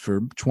last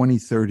for 20,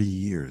 30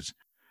 years.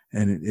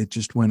 and it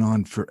just went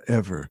on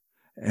forever.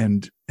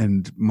 And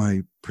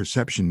my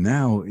perception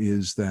now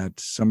is that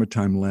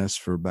summertime lasts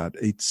for about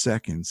 8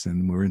 seconds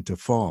and we're into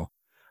fall.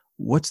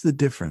 What's the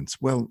difference?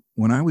 Well,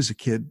 when I was a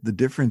kid, the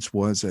difference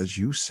was, as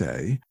you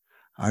say,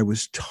 I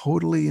was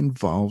totally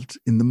involved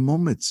in the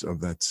moments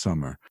of that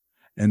summer.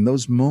 And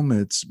those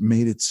moments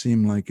made it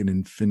seem like an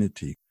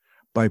infinity.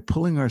 By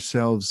pulling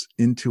ourselves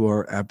into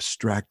our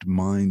abstract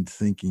mind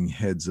thinking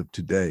heads of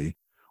today,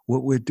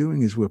 what we're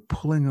doing is we're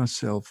pulling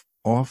ourselves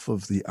off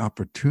of the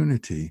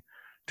opportunity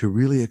to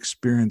really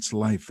experience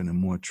life in a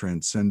more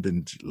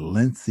transcendent,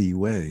 lengthy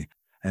way.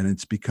 And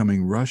it's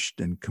becoming rushed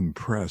and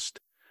compressed.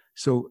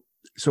 So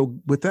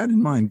with that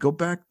in mind, go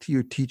back to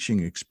your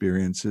teaching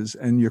experiences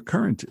and your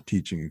current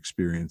teaching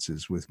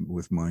experiences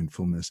with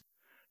mindfulness.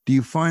 Do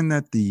you find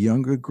that the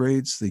younger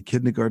grades, the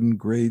kindergarten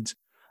grades,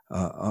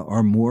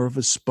 are more of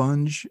a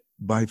sponge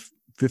by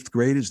fifth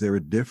grade? Is there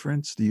a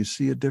difference? Do you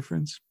see a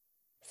difference?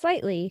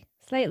 Slightly.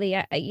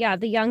 Yeah,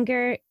 the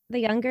younger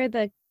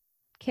the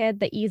kid,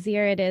 the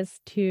easier it is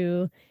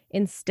to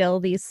instill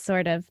these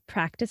sort of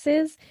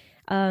practices.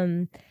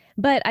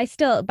 But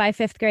by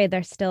fifth grade,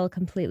 they're still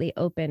completely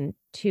open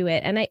to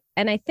it.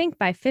 And I think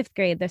by fifth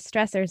grade, the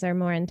stressors are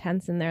more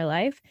intense in their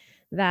life,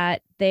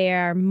 that they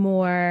are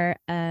more,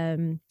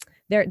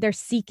 they're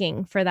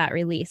seeking for that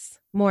release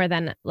more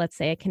than, let's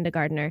say, a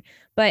kindergartner.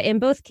 But in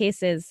both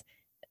cases,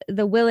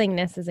 the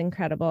willingness is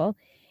incredible.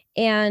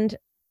 And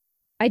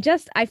I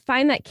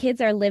find that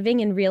kids are living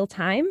in real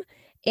time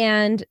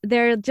and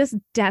they're just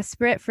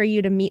desperate for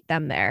you to meet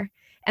them there.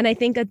 And I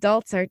think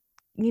adults are,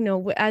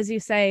 as you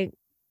say,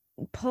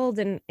 pulled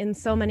in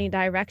so many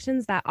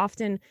directions that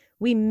often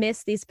we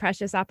miss these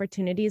precious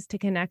opportunities to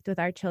connect with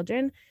our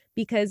children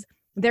because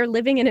they're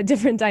living in a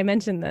different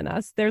dimension than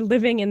us. They're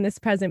living in this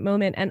present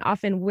moment. And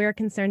often we're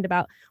concerned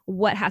about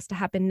what has to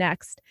happen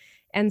next.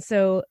 And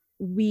so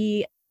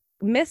we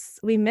miss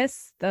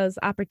those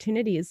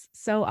opportunities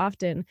so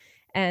often.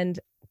 And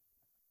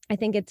I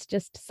think it's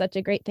just such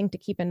a great thing to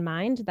keep in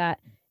mind that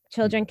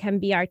children can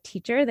be our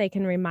teacher. They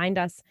can remind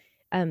us,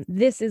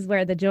 this is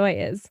where the joy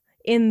is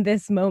in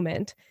this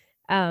moment.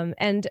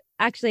 And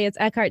actually, it's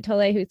Eckhart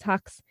Tolle who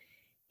talks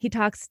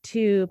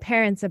to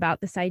parents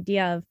about this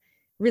idea of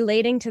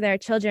relating to their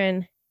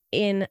children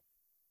from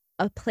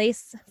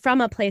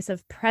a place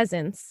of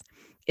presence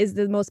is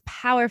the most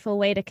powerful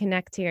way to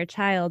connect to your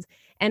child.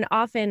 And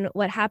often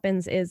what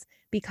happens is,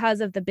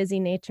 because of the busy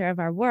nature of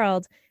our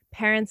world,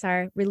 parents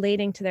are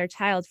relating to their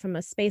child from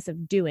a space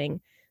of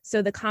doing.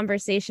 So the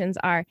conversations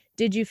are,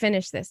 did you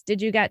finish this?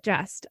 Did you get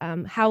dressed?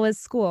 How was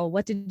school?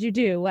 What did you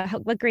do?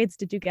 What grades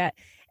did you get?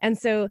 And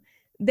so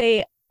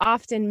they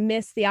often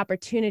miss the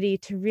opportunity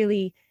to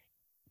really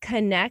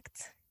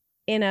connect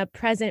in a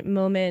present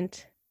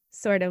moment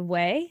sort of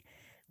way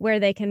where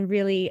they can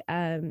really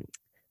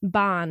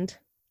bond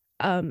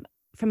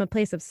from a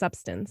place of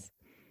substance.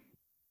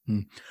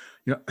 I'm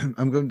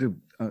going to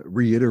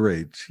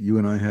reiterate, you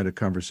and I had a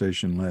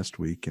conversation last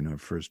week in our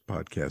first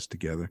podcast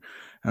together.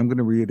 I'm going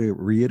to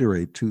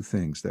reiterate two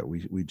things that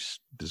we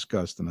just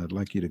discussed, and I'd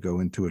like you to go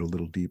into it a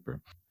little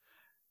deeper.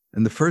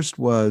 And the first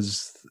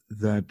was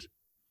that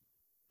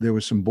there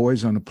were some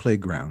boys on a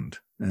playground,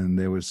 and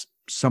there was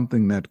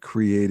something that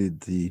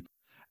created the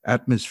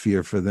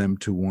atmosphere for them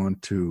to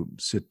want to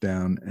sit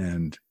down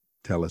and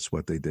tell us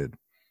what they did.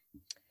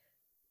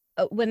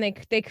 When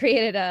they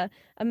created a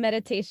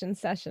meditation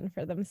session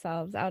for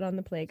themselves out on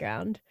the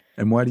playground.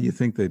 And why do you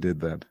think they did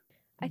that?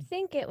 I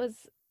think it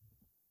was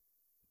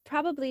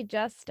probably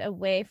just a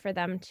way for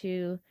them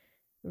to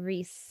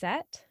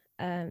reset.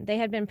 They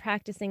had been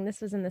practicing, this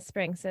was in the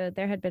spring, so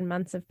there had been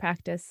months of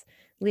practice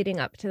leading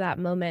up to that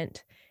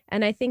moment.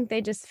 And I think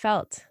they just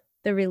felt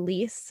the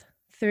release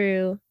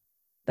through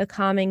the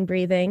calming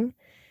breathing.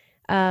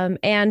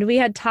 And we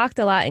had talked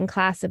a lot in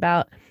class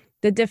about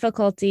the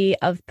difficulty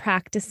of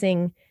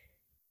practicing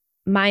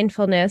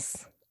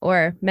mindfulness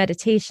or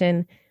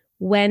meditation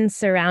when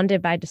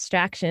surrounded by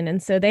distraction.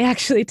 And so they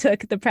actually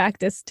took the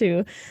practice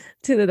to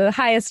the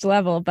highest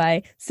level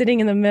by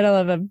sitting in the middle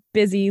of a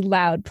busy,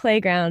 loud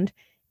playground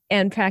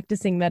and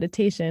practicing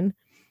meditation.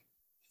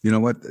 You know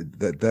what?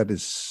 That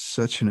is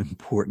such an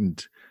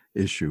important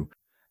issue.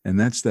 And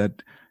that's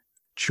that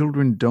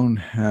children don't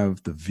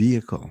have the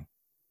vehicle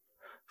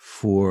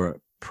for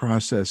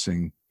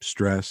processing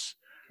stress,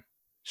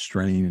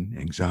 strain,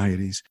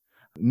 anxieties.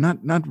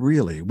 Not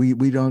really.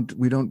 We don't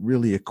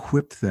really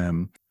equip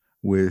them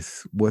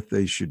with what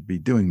they should be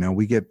doing. Now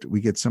we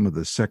get some of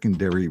the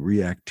secondary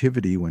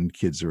reactivity when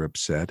kids are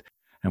upset,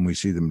 and we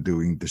see them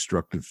doing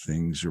destructive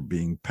things or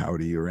being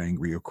pouty or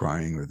angry or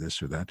crying or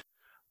this or that.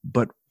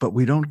 But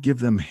we don't give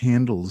them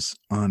handles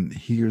on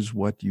here's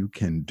what you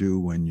can do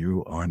when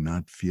you are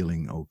not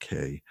feeling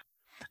okay.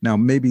 Now,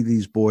 maybe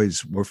these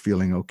boys were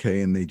feeling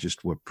okay and they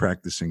just were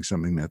practicing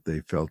something that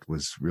they felt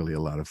was really a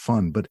lot of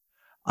fun. But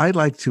I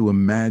like to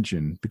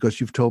imagine, because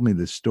you've told me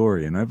this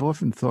story and I've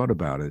often thought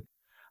about it,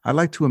 I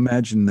like to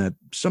imagine that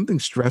something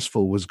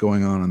stressful was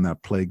going on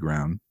that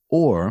playground,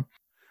 or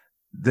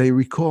they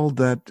recalled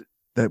that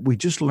we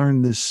just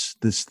learned this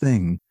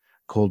thing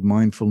called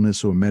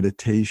mindfulness or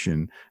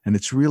meditation, and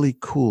it's really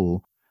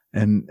cool.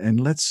 And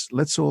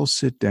let's all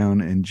sit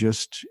down and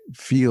just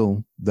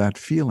feel that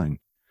feeling.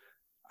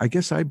 I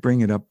guess I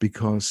bring it up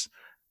because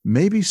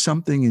maybe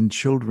something in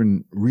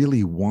children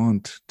really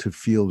want to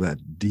feel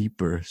that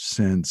deeper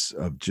sense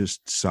of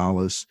just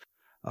solace,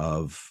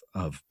 of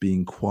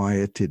being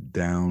quieted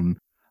down,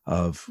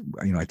 of,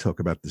 I talk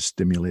about the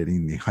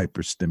stimulating, the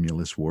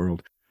hyperstimulus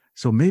world.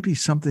 So maybe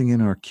something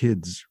in our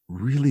kids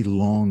really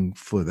long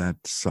for that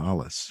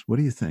solace. What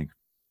do you think?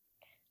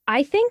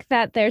 I think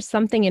that there's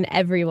something in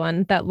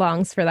everyone that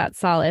longs for that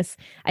solace.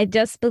 I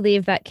just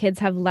believe that kids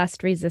have less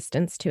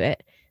resistance to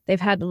it.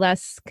 They've had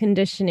less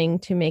conditioning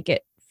to make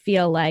it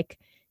feel like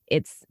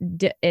it's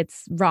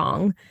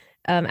wrong.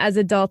 As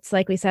adults,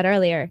 like we said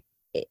earlier,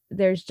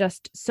 there's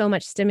just so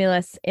much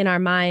stimulus in our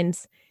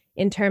minds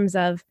in terms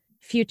of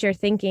future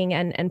thinking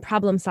and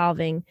problem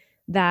solving,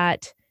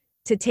 that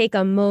to take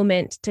a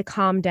moment to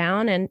calm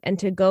down and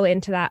to go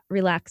into that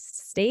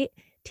relaxed state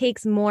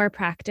takes more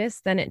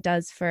practice than it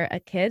does for a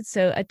kid.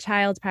 So a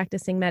child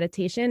practicing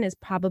meditation is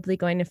probably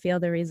going to feel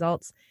the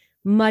results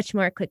much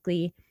more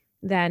quickly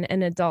than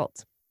an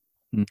adult.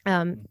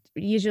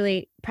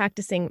 Usually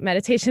practicing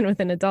meditation with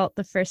an adult,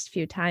 the first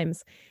few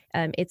times,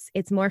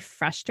 it's more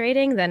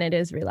frustrating than it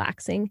is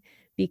relaxing,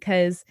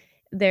 because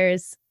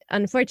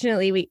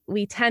unfortunately,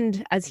 we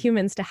tend as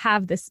humans to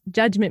have this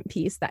judgment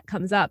piece that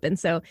comes up. And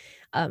so,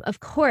 of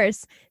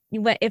course,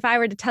 if I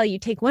were to tell you,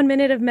 take 1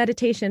 minute of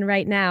meditation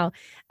right now,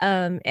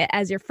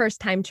 as your first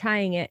time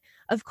trying it,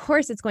 of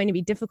course, it's going to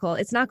be difficult.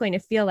 It's not going to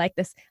feel like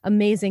this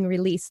amazing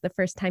release the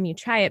first time you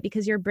try it,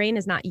 because your brain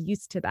is not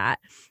used to that.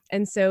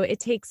 And so it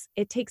takes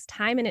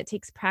time and it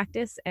takes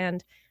practice.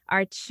 And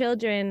our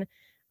children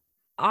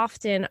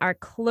often are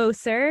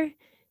closer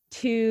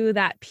to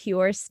that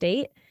pure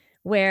state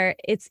where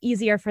it's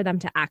easier for them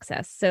to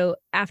access. So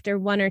after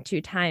 1 or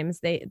 2 times,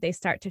 they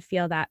start to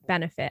feel that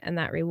benefit and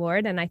that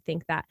reward. And I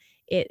think that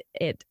it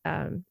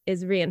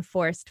is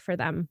reinforced for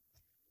them.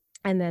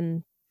 And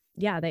then,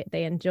 yeah,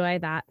 they enjoy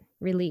that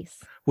release.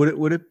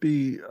 Would it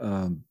be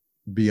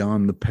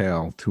beyond the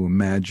pale to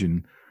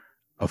imagine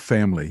a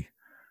family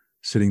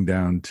sitting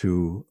down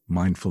to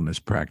mindfulness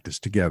practice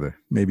together,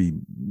 maybe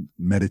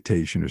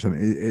meditation or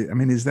something? I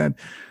mean, is that...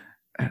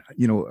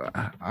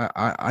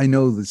 I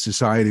know the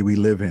society we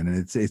live in,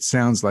 and it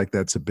sounds like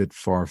that's a bit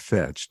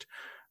far-fetched,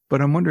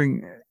 but I'm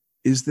wondering,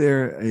 is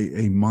there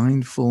a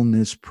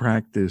mindfulness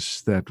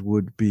practice that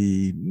would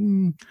be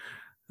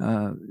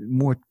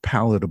more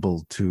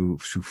palatable to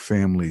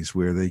families,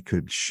 where they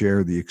could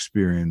share the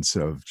experience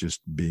of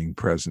just being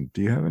present?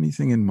 Do you have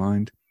anything in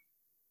mind?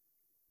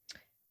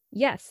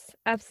 Yes,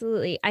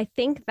 absolutely. I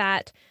think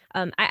that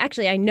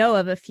I know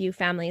of a few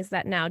families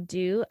that now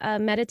do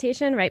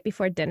meditation right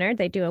before dinner.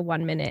 They do a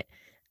 1 minute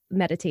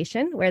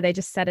meditation where they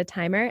just set a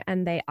timer,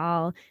 and they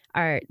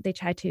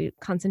try to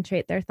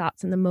concentrate their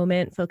thoughts in the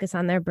moment, focus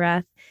on their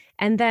breath.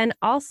 And then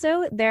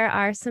also there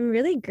are some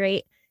really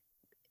great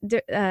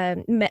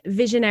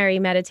visionary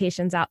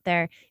meditations out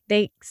there.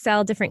 They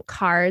sell different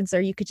cards,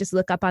 or you could just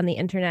look up on the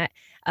internet,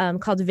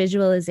 called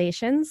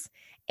visualizations.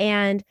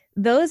 And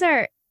those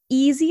are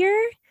easier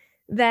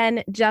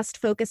than just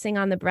focusing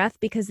on the breath,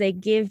 because they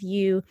give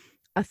you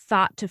a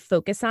thought to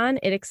focus on.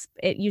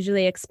 It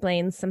usually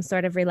explains some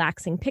sort of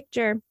relaxing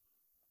picture,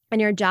 and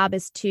your job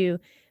is to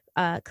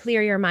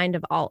clear your mind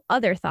of all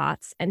other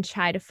thoughts and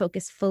try to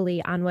focus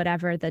fully on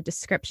whatever the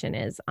description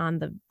is on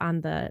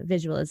the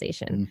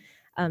visualization.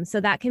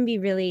 So that can be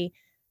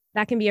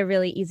a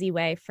really easy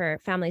way for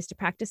families to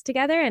practice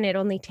together, and it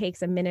only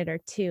takes a minute or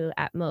 2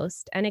 at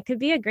most, and it could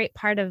be a great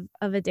part of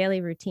a daily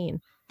routine.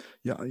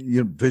 Yeah,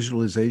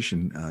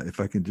 visualization, if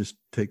I can just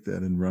take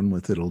that and run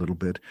with it a little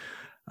bit,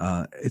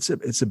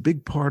 it's a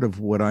big part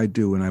of what I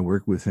do when I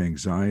work with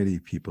anxiety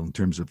people in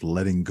terms of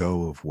letting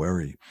go of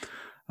worry.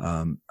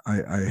 I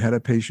had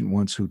a patient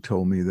once who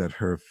told me that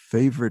her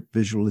favorite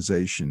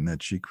visualization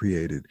that she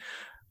created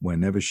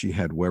whenever she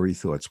had worry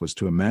thoughts was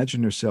to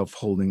imagine herself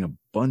holding a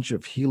bunch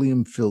of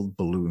helium-filled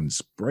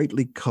balloons,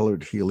 brightly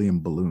colored helium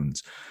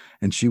balloons,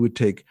 and she would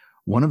take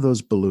one of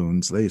those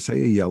balloons, they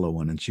say a yellow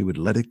one, and she would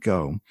let it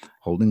go,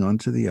 holding on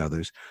to the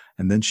others.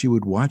 And then she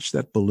would watch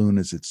that balloon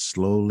as it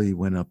slowly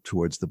went up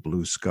towards the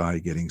blue sky,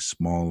 getting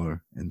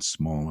smaller and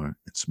smaller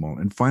and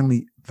smaller, and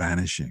finally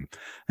vanishing.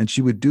 And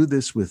she would do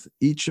this with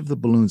each of the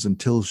balloons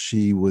until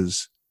she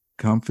was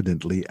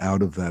confidently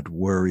out of that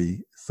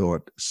worry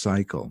thought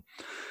cycle.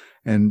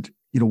 And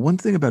one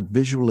thing about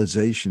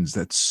visualizations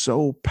that's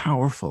so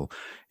powerful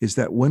is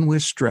that when we're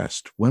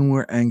stressed, when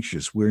we're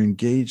anxious, we're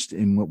engaged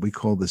in what we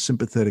call the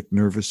sympathetic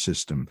nervous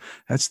system.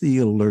 That's the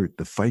alert,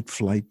 the fight,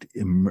 flight,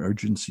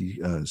 emergency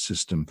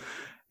system.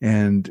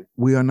 And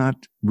we are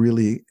not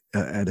really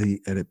at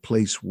a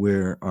place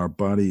where our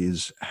body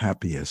is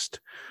happiest.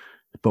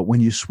 But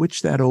when you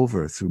switch that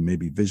over through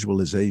maybe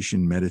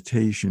visualization,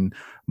 meditation,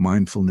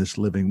 mindfulness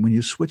living, when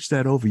you switch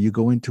that over, you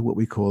go into what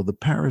we call the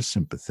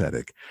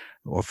parasympathetic,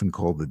 often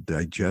called the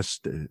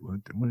digest.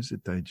 What is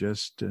it?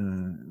 Digest?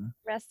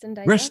 Rest and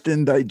digest. Rest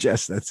and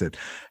digest. That's it.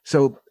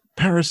 So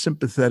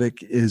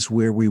parasympathetic is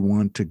where we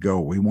want to go.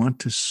 We want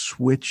to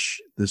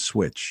switch the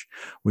switch.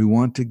 We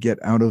want to get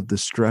out of the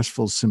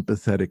stressful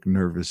sympathetic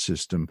nervous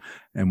system,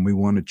 and we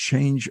want to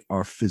change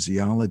our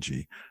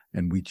physiology.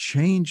 And we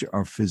change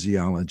our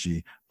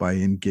physiology by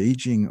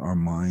engaging our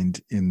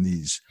mind in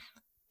these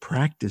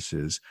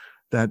practices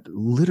that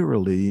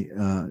literally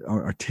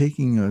are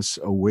taking us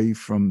away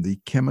from the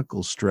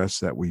chemical stress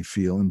that we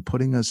feel and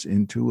putting us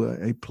into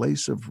a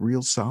place of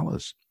real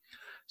solace.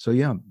 So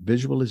yeah,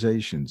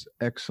 visualizations,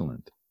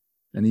 excellent.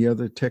 Any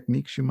other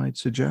techniques you might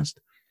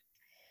suggest?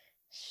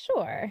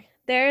 Sure.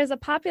 There's a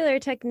popular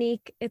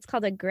technique. It's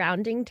called a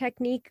grounding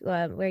technique,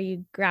 where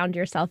you ground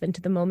yourself into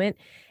the moment.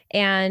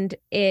 And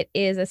it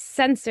is a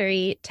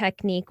sensory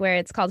technique where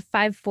it's called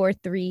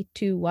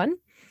 5-4-3-2-1.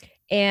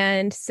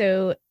 And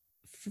so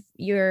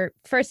your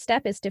first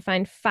step is to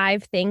find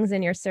 5 things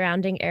in your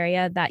surrounding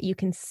area that you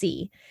can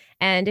see.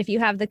 And if you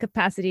have the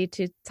capacity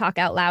to talk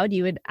out loud,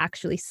 you would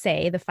actually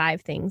say the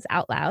 5 things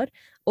out loud,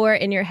 or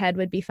in your head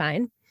would be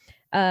fine.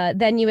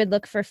 Then you would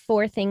look for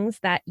 4 things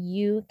that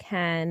you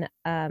can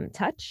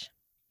touch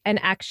and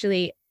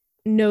actually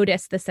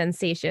notice the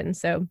sensation.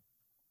 So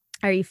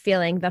are you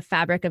feeling the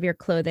fabric of your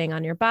clothing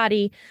on your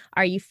body?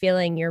 Are you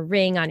feeling your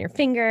ring on your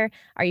finger?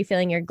 Are you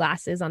feeling your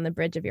glasses on the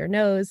bridge of your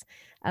nose?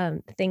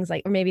 Things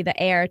like, or maybe the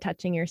air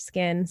touching your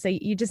skin. So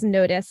you just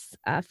notice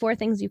 4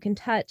 things you can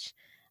touch.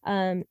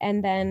 And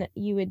then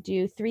you would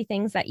do 3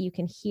 things that you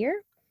can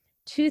hear,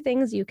 2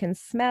 things you can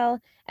smell,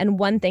 and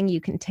 1 thing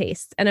you can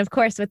taste. And of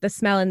course, with the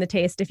smell and the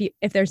taste,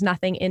 if there's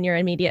nothing in your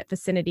immediate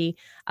vicinity,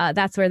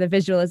 that's where the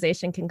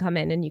visualization can come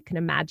in, and you can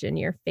imagine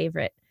your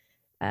favorite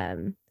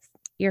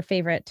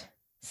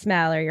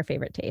smell or your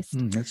favorite taste.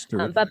 That's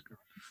terrific. But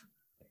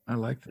I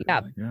like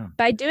that. Yeah.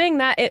 By doing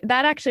that,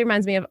 that actually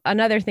reminds me of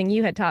another thing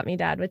you had taught me,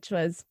 Dad, which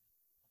was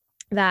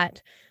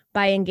that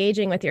by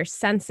engaging with your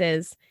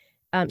senses,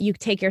 you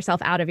take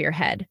yourself out of your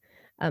head.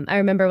 I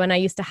remember when I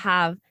used to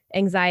have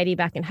anxiety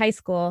back in high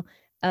school,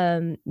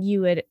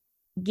 you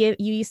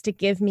used to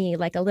give me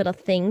like a little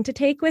thing to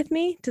take with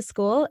me to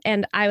school,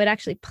 and I would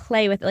actually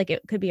play with, like,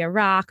 it could be a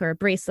rock or a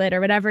bracelet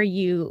or whatever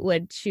you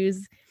would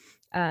choose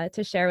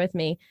to share with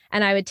me.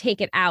 And I would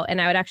take it out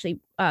and I would actually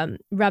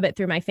rub it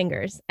through my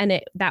fingers.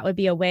 And that would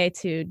be a way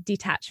to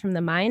detach from the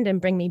mind and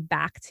bring me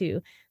back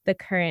to the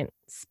current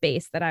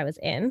space that I was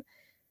in.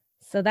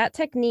 So that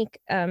technique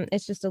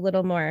is just a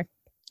little more.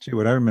 See,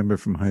 what I remember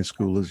from high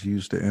school is you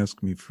used to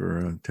ask me for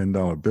a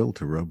 $10 bill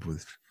to rub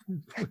with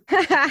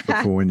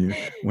before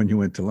when you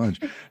went to lunch.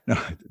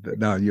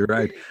 No, you're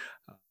right.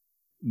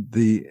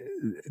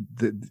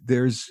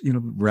 There's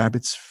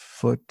rabbit's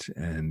foot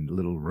and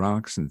little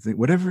rocks and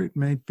whatever it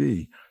may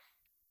be.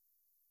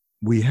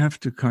 We have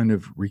to kind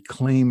of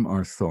reclaim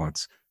our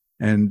thoughts,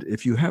 and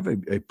if you have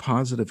a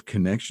positive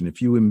connection,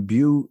 if you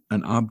imbue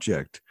an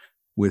object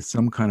with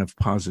some kind of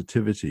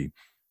positivity,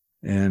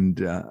 and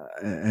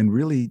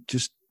really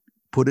just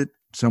put it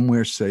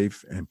somewhere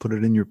safe and put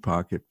it in your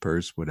pocket,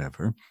 purse,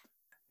 whatever,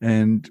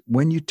 and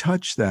when you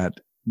touch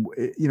that,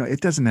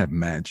 it doesn't have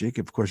magic.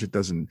 Of course, it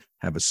doesn't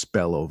have a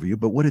spell over you.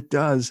 But what it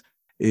does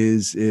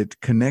is it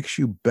connects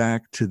you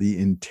back to the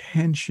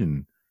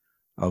intention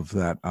of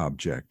that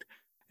object.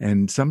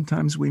 And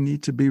sometimes we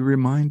need to be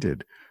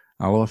reminded.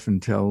 I'll often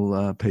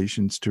tell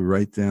patients to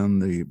write down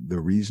the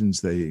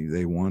reasons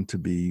they want to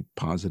be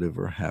positive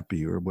or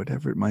happy or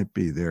whatever it might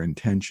be, their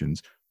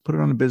intentions. Put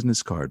it on a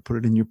business card. Put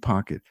it in your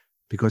pocket.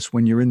 Because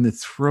when you're in the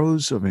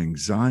throes of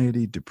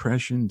anxiety,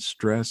 depression,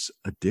 stress,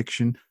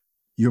 addiction,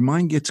 your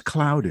mind gets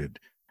clouded,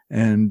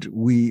 and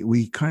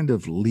we kind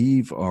of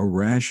leave our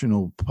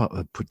rational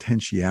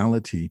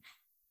potentiality,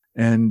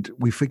 and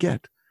we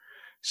forget.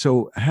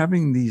 So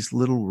having these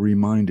little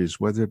reminders,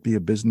 whether it be a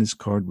business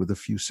card with a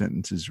few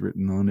sentences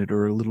written on it,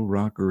 or a little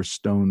rock or a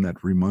stone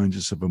that reminds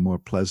us of a more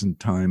pleasant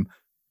time,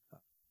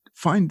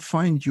 find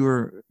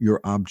your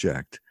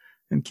object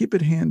and keep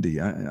it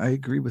handy. I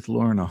agree with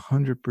Lauren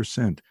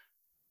 100%.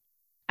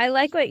 I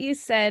like what you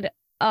said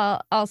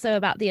also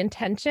about the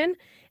intention.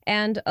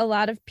 And a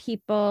lot of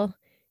people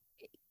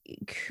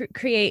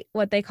create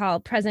what they call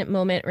present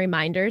moment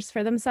reminders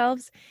for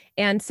themselves.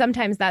 And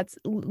sometimes that's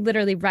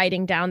literally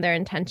writing down their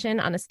intention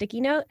on a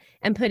sticky note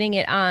and putting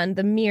it on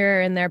the mirror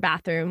in their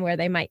bathroom where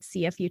they might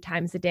see a few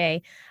times a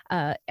day,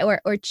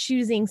 or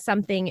choosing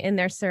something in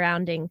their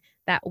surrounding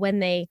that when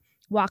they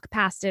walk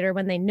past it or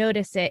when they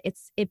notice it,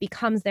 it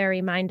becomes their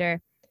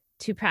reminder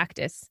to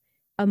practice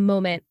a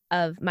moment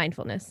of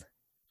mindfulness.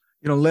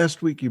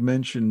 Last week you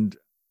mentioned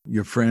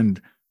your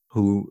friend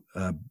who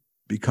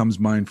becomes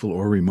mindful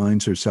or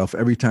reminds herself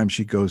every time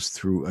she goes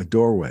through a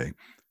doorway.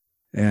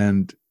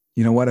 And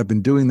you know what? I've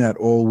been doing that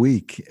all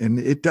week, and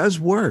it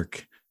does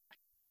work.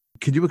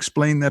 Could you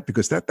explain that?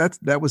 Because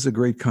that was a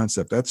great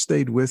concept. That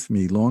stayed with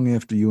me long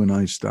after you and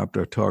I stopped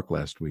our talk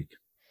last week.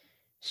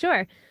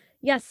 Sure.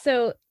 Yes.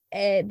 So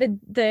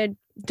the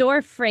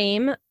door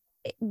frame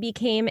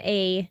became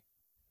a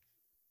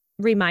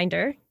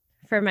reminder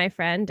for my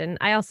friend, and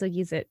I also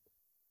use it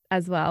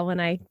as well when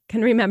I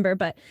can remember.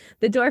 But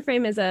the door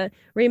frame is a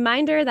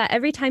reminder that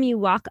every time you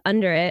walk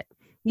under it,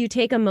 you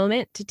take a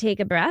moment to take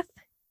a breath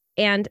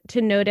and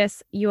to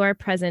notice your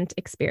present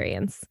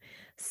experience.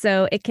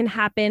 So it can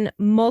happen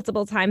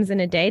multiple times in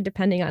a day,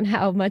 depending on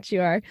how much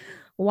you are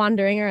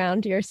wandering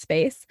around your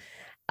space.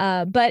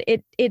 But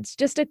it's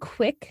just a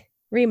quick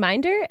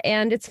reminder,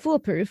 and it's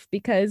foolproof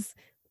because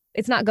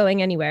it's not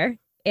going anywhere.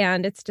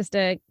 And it's just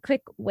a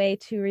quick way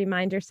to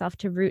remind yourself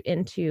to root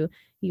into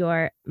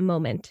your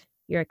moment,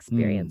 your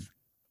experience.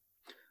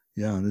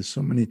 Yeah, there's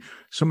so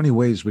many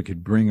ways we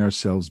could bring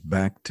ourselves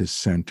back to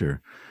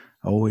center,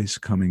 always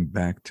coming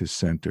back to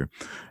center.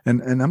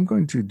 And I'm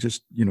going to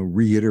just,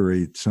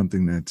 reiterate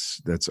something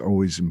that's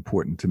always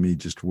important to me,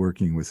 just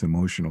working with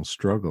emotional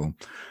struggle.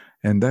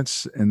 And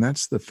that's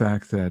the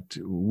fact that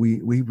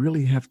we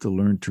really have to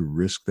learn to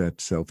risk that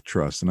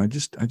self-trust. And I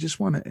just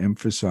want to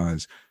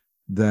emphasize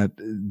that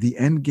the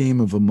end game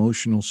of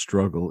emotional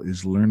struggle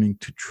is learning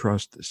to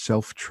trust,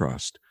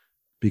 self-trust,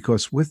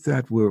 because with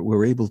that,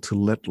 we're able to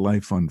let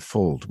life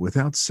unfold.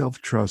 Without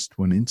self-trust,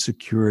 when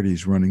insecurity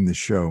is running the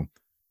show,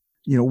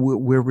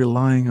 we're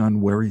relying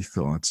on worry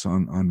thoughts,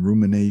 on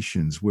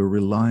ruminations. We're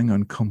relying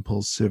on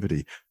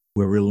compulsivity.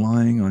 We're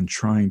relying on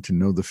trying to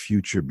know the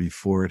future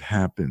before it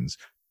happens.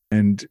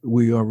 And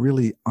we are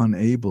really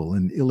unable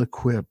and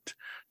ill-equipped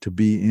to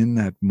be in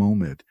that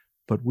moment.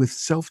 But with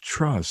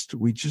self-trust,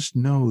 we just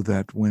know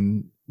that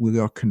when we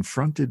are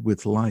confronted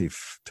with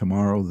life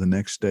tomorrow, the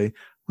next day,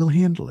 we'll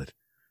handle it.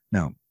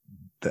 Now,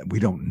 that we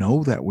don't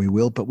know that we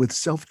will, but with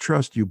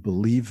self-trust, you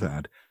believe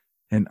that.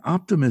 And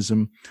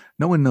optimism,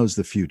 no one knows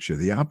the future.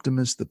 The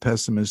optimist, the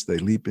pessimist, they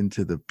leap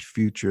into the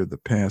future, the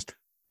past,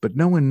 but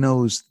no one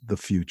knows the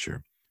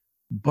future.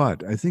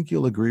 But I think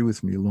you'll agree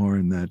with me,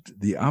 Lauren, that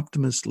the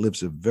optimist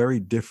lives a very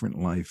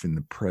different life in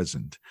the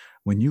present.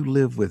 When you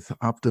live with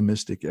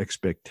optimistic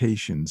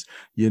expectations,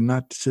 you're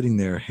not sitting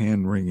there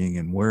hand-wringing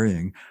and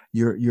worrying.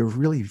 You're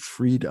really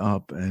freed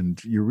up,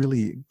 and you're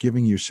really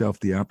giving yourself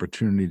the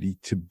opportunity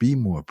to be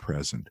more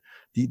present.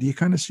 Do you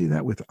kind of see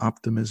that with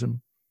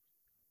optimism?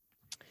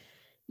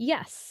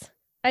 Yes,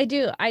 I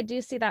do. I do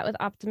see that with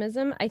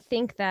optimism. I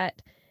think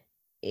that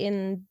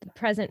in the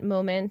present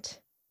moment,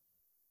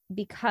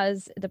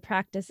 because the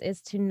practice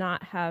is to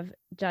not have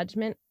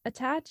judgment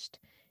attached,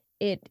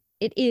 it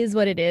is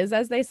what it is,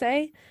 as they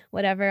say.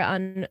 Whatever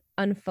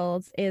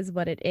unfolds is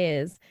what it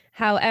is.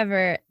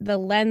 However, the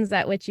lens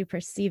at which you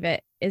perceive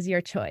it is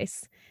your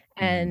choice.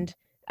 And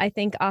I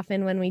think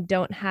often when we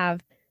don't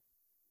have,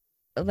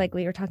 like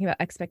we were talking about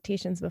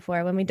expectations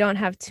before, when we don't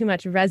have too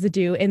much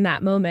residue in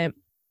that moment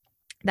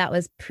that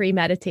was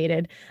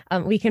premeditated,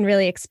 we can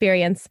really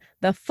experience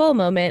the full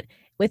moment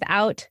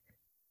without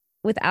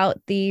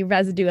the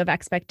residue of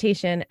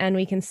expectation, and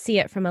we can see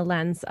it from a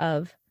lens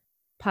of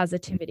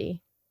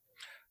positivity.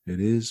 It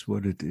is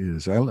what it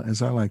is.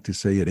 As I like to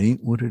say, it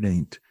ain't what it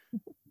ain't.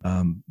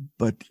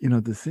 But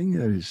the thing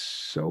that is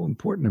so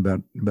important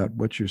about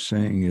what you're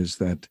saying is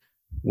that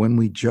when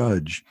we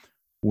judge,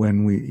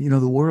 when we,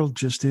 the world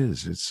just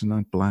is. It's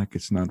not black.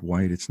 It's not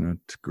white. It's not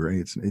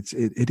gray.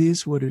 It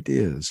is what it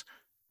is,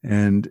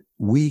 and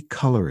we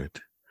color it.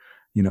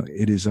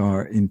 It is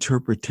our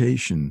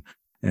interpretation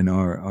and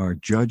our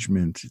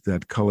judgment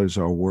that colors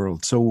our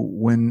world. So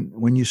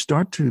when you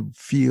start to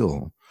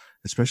feel,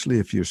 especially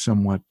if you're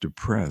somewhat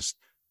depressed,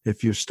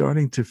 if you're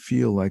starting to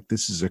feel like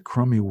this is a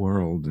crummy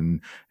world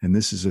and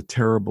this is a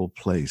terrible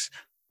place,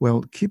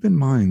 well, keep in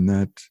mind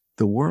that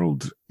the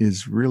world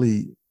is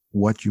really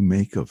what you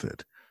make of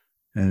it.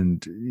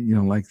 And,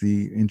 like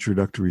the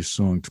introductory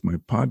song to my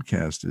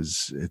podcast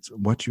it's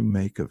what you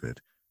make of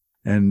it.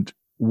 And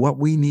what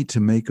we need to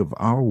make of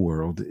our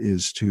world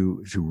is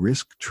to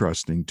risk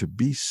trusting, to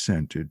be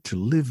centered, to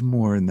live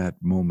more in that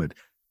moment.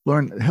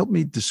 Lauren, help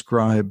me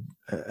describe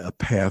a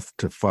path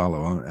to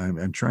follow.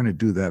 I'm trying to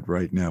do that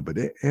right now, but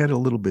add a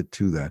little bit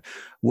to that.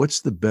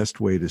 What's the best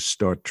way to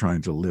start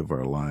trying to live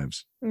our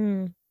lives?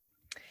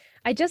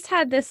 I just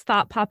had this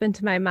thought pop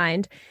into my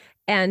mind,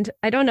 and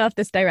I don't know if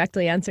this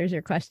directly answers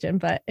your question,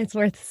 but it's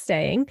worth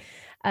saying.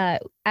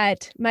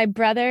 At my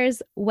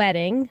brother's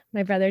wedding,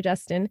 my brother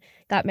Justin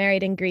got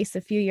married in Greece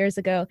a few years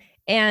ago,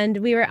 and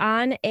we were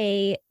on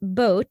a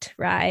boat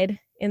ride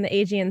in the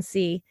Aegean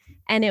Sea,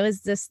 and it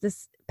was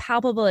this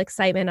palpable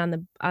excitement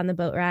on the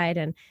boat ride,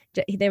 and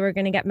they were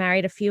going to get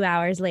married a few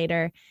hours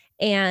later.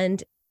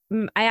 And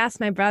I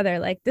asked my brother,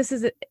 like, this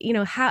is,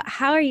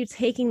 how are you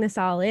taking this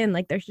all in?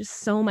 Like, there's just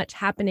so much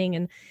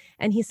happening.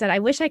 And he said, I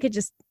wish I could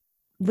just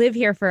live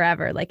here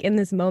forever, like in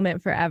this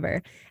moment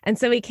forever. And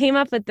so we came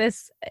up with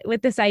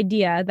this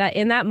idea that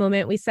in that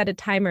moment we set a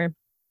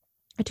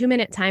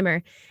 2-minute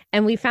timer,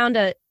 and we found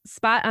a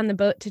spot on the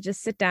boat to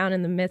just sit down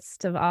in the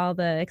midst of all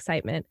the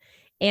excitement.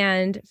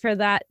 And for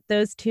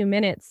those 2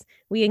 minutes,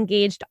 we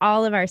engaged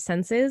all of our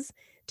senses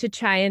to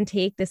try and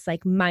take this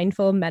like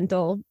mindful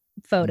mental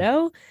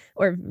photo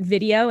or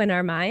video in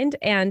our mind.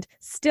 And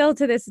still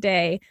to this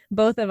day,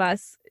 both of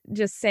us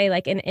just say,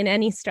 like, in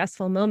any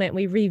stressful moment,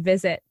 we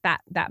revisit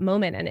that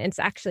moment, and it's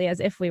actually as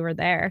if we were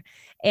there.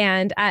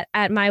 And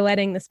at my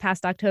wedding this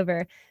past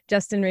October,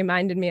 Justin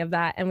reminded me of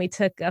that, and we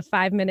took a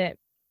 5-minute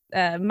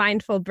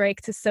mindful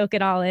break to soak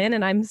it all in.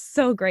 And I'm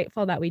so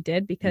grateful that we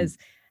did, because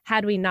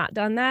had we not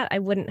done that, I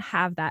wouldn't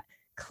have that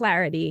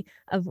clarity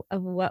of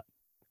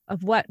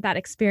what that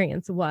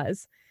experience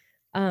was.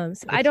 So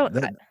I don't.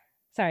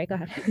 Sorry, go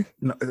ahead.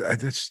 No,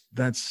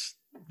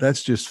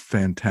 that's just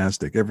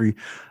fantastic. Every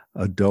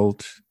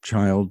adult,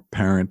 child,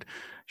 parent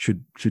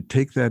should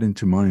take that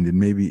into mind and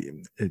maybe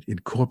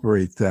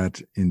incorporate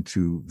that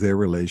into their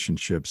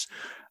relationships,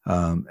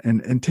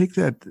 and take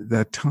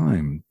that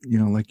time.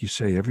 Like you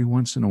say, every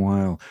once in a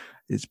while,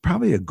 it's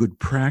probably a good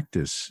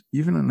practice,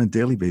 even on a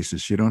daily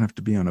basis. You don't have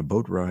to be on a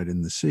boat ride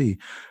in the sea,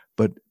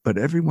 but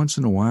every once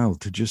in a while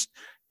to just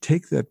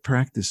take that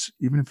practice,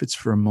 even if it's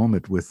for a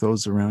moment, with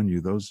those around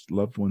you, those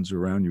loved ones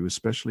around you,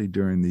 especially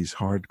during these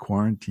hard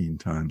quarantine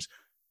times,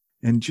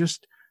 and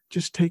just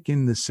take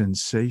in the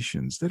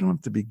sensations. They don't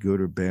have to be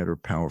good or bad or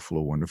powerful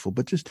or wonderful,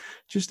 but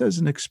just as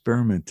an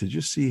experiment to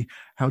just see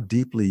how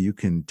deeply you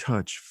can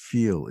touch,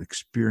 feel,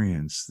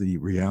 experience the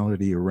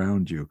reality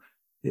around you.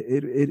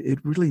 It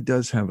really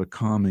does have a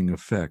calming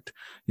effect.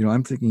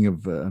 I'm thinking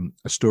of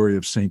a story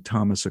of St.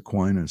 Thomas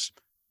Aquinas.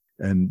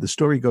 And the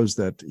story goes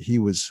that he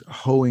was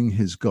hoeing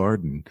his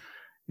garden.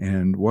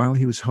 And while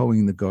he was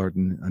hoeing the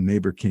garden, a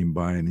neighbor came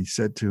by and he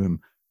said to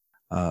him,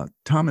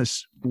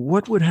 Thomas,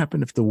 what would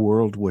happen if the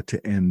world were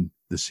to end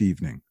this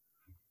evening?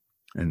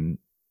 And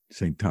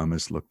St.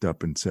 Thomas looked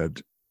up and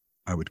said,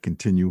 I would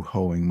continue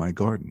hoeing my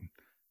garden.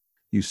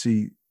 You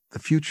see, the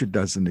future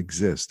doesn't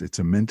exist. It's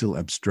a mental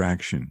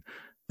abstraction.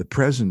 The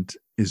present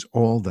is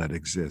all that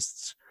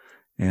exists.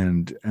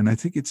 And I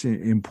think it's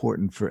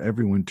important for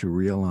everyone to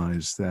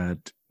realize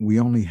that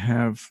we only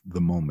have the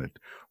moment.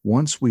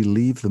 Once we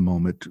leave the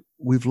moment,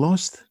 we've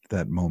lost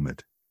that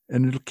moment,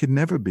 and it can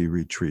never be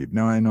retrieved.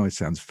 Now, I know it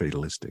sounds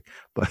fatalistic,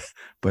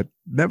 but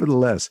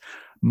nevertheless,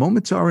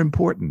 moments are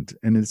important,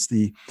 and it's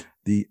the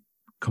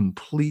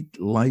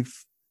complete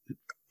life.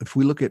 If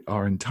we look at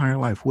our entire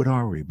life, what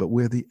are we? But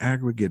we're the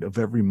aggregate of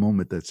every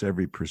moment that's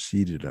ever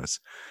preceded us.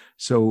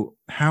 So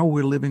how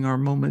we're living our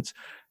moments,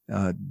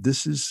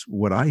 this is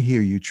what I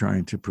hear you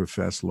trying to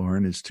profess,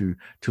 Lauren, is to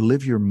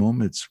live your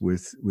moments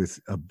with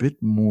a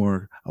bit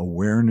more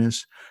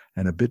awareness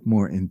and a bit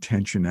more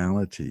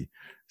intentionality.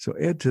 So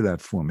add to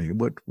that for me.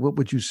 What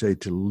would you say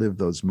to live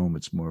those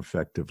moments more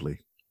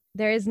effectively?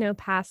 There is no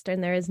past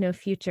and there is no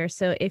future.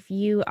 So if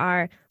you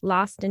are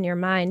lost in your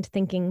mind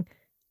thinking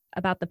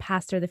about the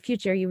past or the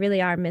future, you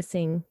really are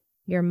missing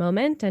your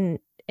moment. And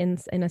in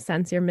a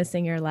sense, you're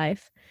missing your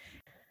life.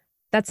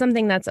 That's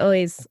something that's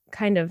always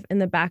kind of in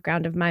the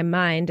background of my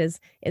mind is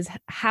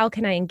how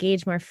can I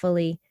engage more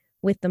fully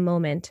with the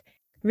moment?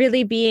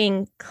 Really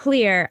being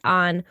clear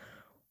on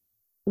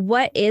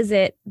what is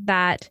it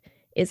that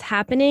is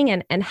happening,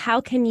 and how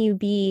can you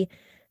be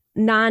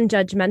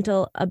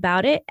non-judgmental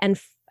about it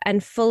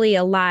and fully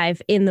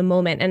alive in the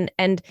moment.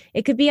 And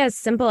it could be as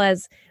simple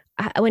as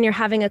when you're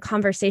having a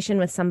conversation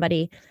with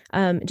somebody,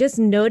 just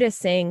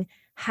noticing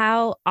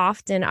how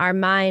often our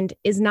mind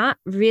is not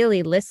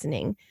really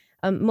listening.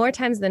 More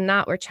times than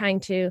not, we're trying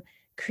to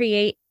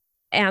create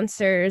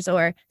answers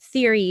or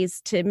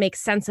theories to make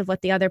sense of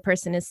what the other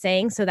person is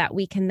saying so that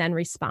we can then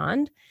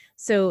respond.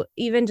 So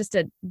even just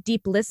a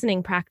deep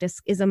listening practice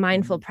is a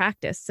mindful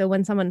practice. So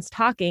when someone's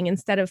talking,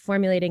 instead of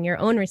formulating your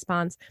own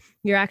response,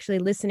 you're actually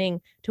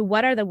listening to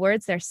what are the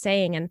words they're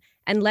saying,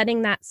 and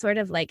letting that sort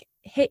of like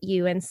hit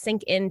you and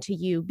sink into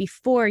you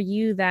before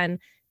you then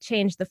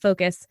change the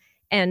focus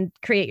and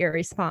create your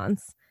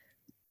response.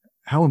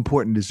 How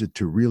important is it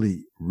to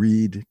really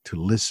read, to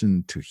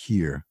listen, to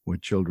hear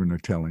what children are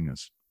telling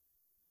us?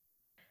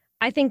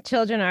 I think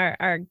children are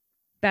our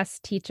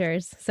best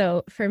teachers.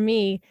 So for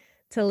me,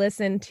 to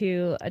listen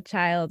to a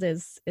child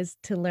is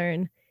to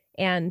learn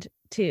and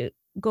to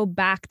go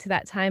back to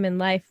that time in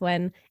life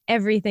when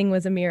everything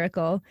was a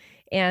miracle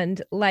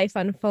and life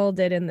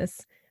unfolded in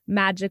this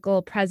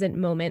magical present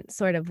moment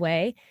sort of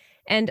way.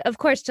 And of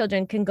course,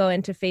 children can go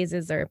into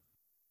phases or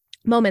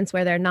moments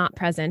where they're not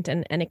present,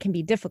 and it can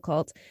be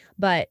difficult.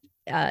 But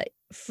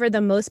for the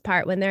most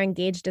part, when they're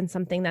engaged in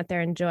something that they're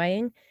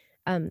enjoying,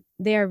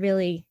 they are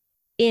really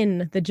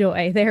in the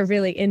joy. They're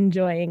really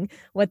enjoying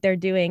what they're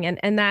doing.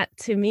 And that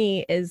to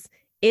me is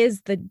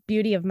the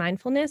beauty of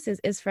mindfulness,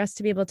 is for us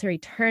to be able to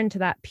return to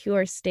that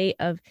pure state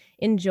of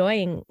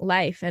enjoying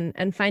life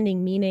and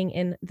finding meaning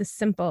in the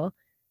simple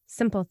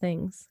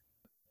things.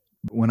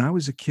 When I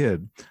was a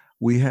kid,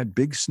 we had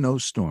big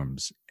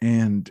snowstorms,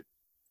 and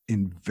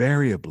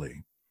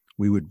invariably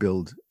we would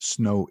build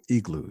snow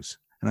igloos.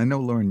 And I know,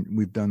 Lauren,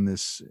 we've done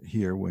this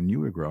here when you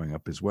were growing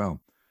up as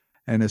well.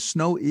 And a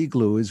snow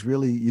igloo is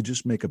really, you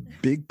just make a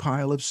big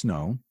pile of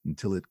snow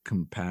until it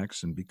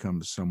compacts and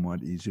becomes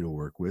somewhat easy to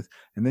work with.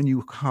 And then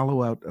you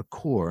hollow out a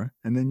core,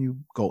 and then you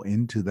go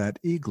into that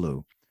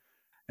igloo.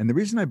 And the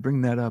reason I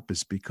bring that up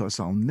is because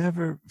I'll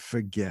never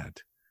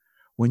forget,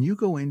 when you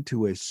go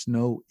into a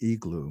snow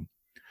igloo,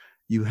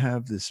 you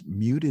have this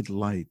muted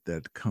light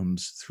that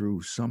comes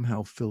through,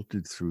 somehow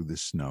filtered through the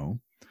snow,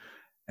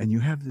 and you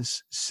have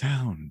this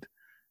sound,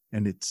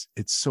 and it's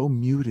so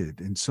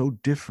muted and so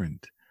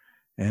different.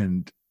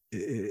 And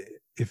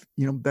if,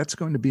 that's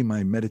going to be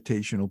my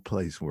meditational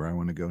place where I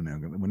want to go now.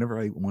 Whenever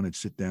I want to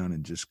sit down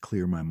and just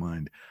clear my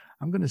mind,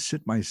 I'm going to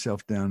sit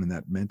myself down in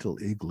that mental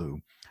igloo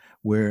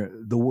where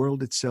the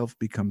world itself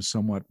becomes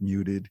somewhat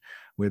muted,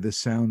 where the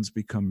sounds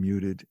become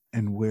muted,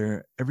 and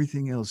where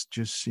everything else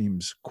just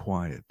seems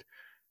quiet.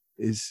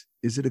 Is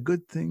it a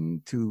good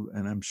thing to,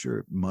 and I'm sure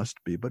it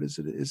must be, but is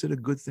it a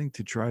good thing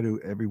to try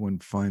to everyone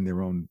find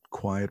their own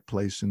quiet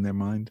place in their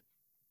mind?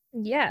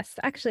 Yes,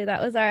 actually,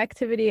 that was our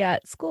activity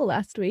at school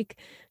last week.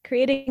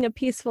 Creating a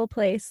peaceful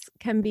place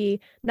can be,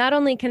 not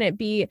only can it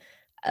be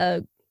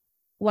a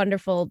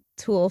wonderful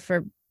tool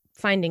for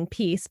finding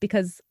peace,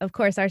 because of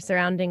course our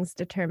surroundings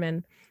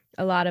determine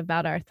a lot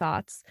about our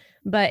thoughts,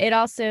 but it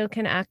also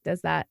can act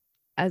as that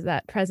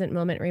present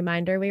moment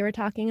reminder we were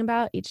talking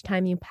about. Each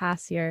time you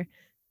pass your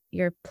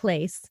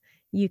place,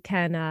 you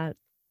can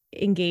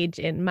engage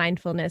in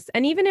mindfulness.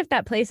 And even if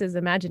that place is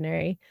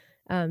imaginary,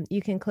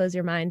 you can close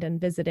your mind and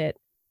visit it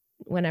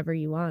whenever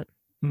you want.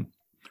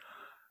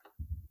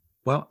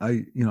 Well,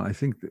 I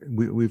think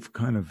we've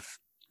kind of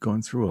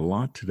gone through a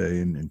lot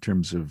today in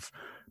terms of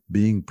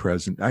being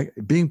present.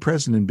 Being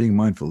present and being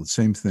mindful,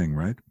 same thing,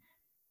 right?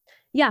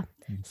 Yeah,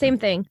 same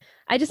thing.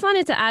 I just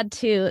wanted to add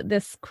to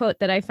this quote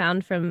that I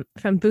found from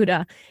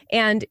Buddha.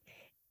 And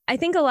I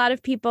think a lot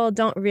of people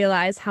don't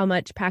realize how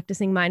much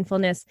practicing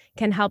mindfulness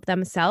can help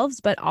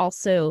themselves, but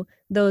also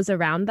those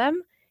around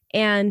them.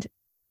 And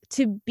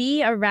to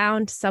be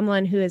around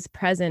someone who is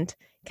present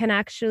can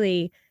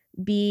actually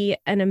be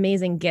an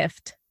amazing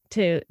gift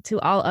to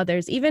all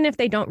others. Even if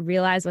they don't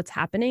realize what's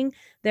happening,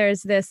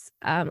 there's this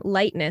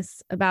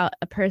lightness about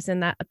a person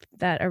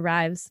that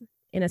arrives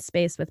in a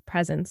space with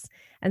presence.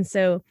 And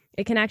so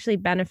it can actually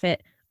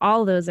benefit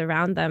all those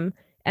around them.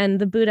 And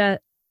the Buddha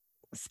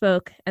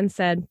spoke and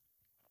said,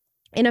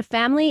 in a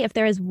family, if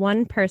there is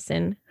one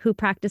person who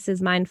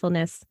practices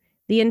mindfulness,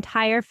 the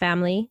entire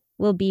family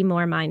will be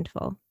more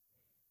mindful.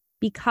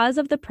 Because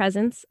of the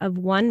presence of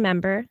one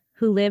member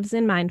who lives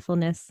in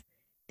mindfulness,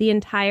 the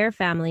entire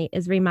family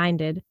is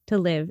reminded to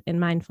live in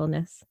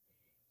mindfulness.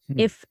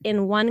 If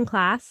in one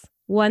class,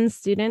 one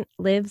student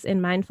lives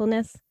in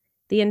mindfulness,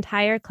 the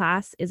entire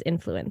class is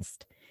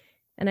influenced.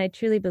 And I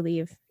truly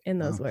believe in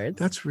those words.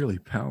 That's really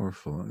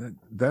powerful.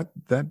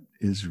 That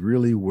is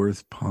really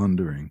worth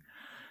pondering.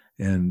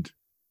 And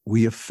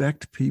we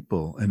affect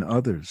people and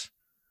others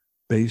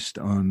based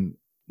on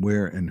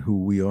where and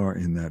who we are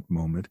in that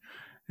moment.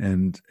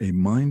 And a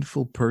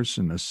mindful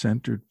person, a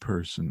centered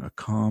person, a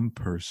calm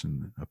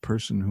person, a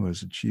person who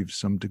has achieved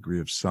some degree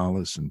of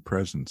solace and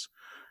presence,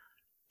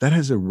 that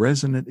has a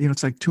resonant,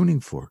 it's like tuning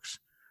forks.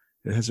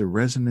 It has a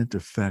resonant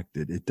effect.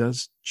 It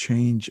does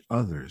change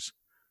others.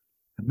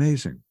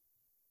 Amazing.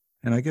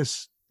 And I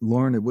guess,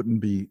 Lauren, it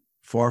wouldn't be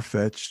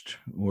far-fetched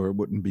or it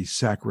wouldn't be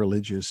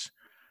sacrilegious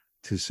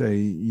to say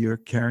you're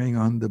carrying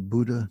on the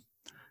Buddha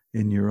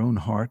in your own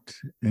heart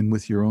and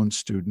with your own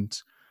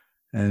students,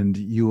 and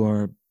you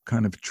are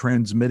kind of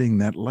transmitting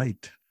that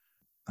light.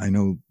 I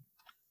know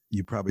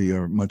you probably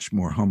are much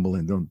more humble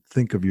and don't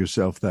think of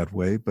yourself that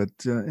way, but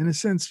in a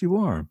sense you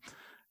are.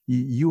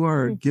 You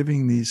are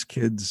giving these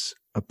kids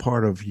a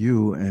part of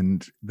you,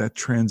 and that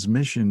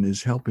transmission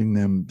is helping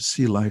them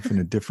see life in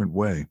a different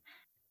way.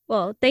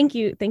 Well, thank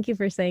you. Thank you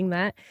for saying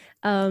that.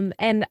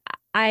 And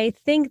I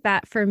think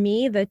that for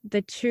me,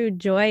 the true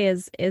joy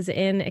is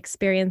in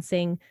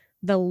experiencing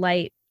the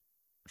light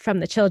from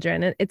the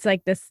children. It's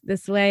like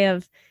this way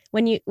of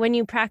when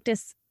you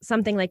practice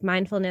something like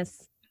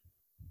mindfulness,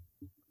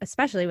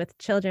 especially with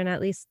children,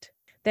 at least,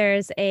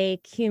 there's a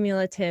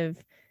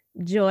cumulative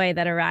joy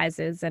that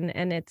arises,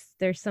 and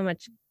there's so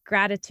much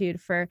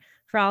gratitude for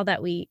all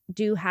that we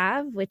do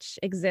have, which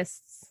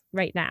exists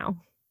right now.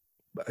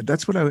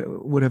 That's what I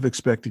would have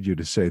expected you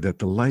to say, that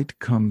the light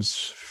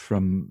comes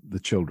from the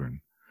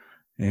children.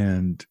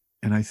 And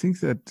I think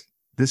that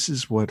this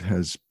is what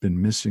has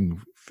been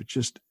missing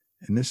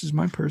and this is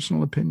my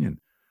personal opinion.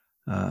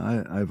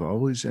 I've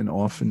always and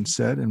often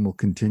said, and will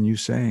continue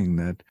saying,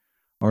 that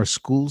our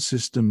school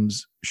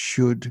systems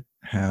should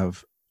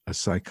have a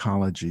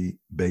psychology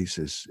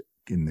basis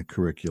in the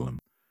curriculum.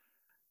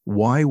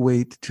 Why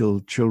wait till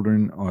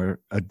children are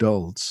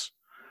adults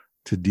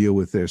to deal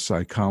with their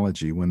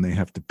psychology when they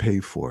have to pay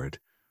for it?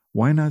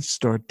 Why not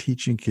start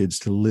teaching kids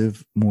to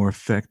live more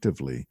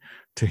effectively,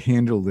 to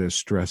handle their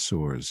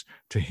stressors,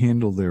 to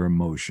handle their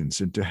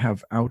emotions, and to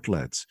have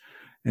outlets,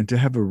 and to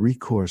have a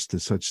recourse to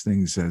such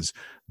things as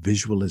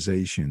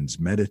visualizations,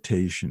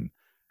 meditation?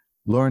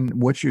 Lauren,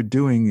 what you're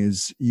doing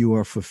is you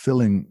are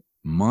fulfilling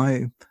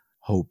my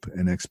hope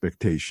and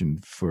expectation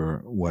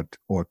for what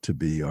ought to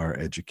be our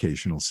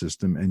educational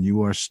system. And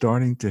you are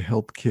starting to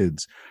help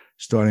kids,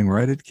 starting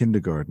right at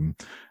kindergarten,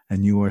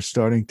 and you are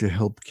starting to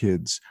help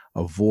kids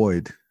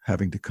avoid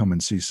having to come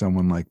and see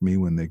someone like me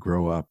when they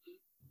grow up.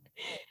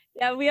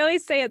 Yeah, we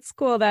always say at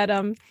school that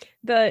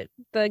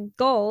the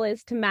goal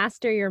is to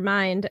master your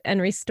mind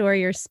and restore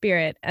your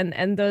spirit. And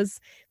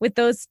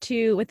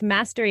with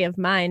mastery of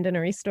mind and a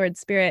restored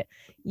spirit,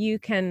 you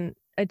can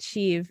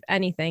achieve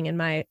anything, in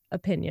my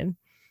opinion.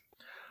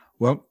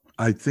 Well,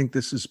 I think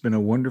this has been a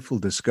wonderful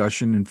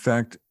discussion. In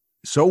fact,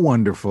 so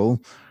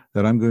wonderful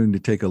that I'm going to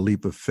take a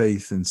leap of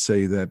faith and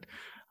say that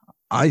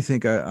I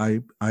think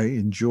I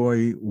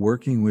enjoy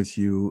working with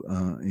you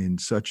in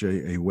such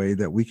a way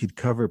that we could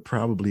cover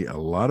probably a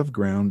lot of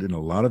ground in a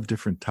lot of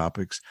different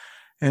topics.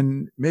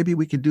 And maybe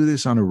we could do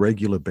this on a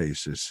regular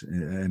basis.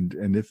 And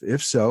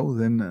if so,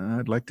 then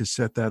I'd like to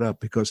set that up,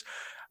 because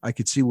I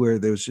could see where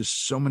there's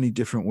just so many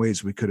different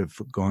ways we could have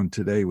gone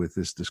today with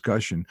this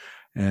discussion.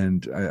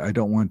 And I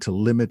don't want to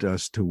limit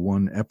us to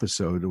one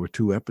episode or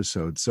two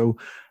episodes. So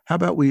how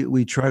about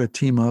we try to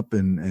team up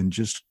and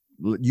just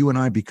you and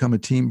I become a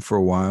team for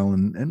a while,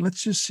 and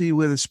let's just see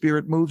where the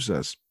Spirit moves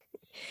us.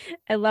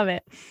 I love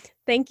it.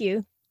 Thank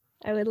you.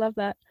 I would love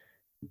that.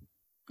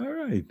 All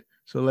right.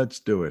 So let's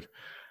do it.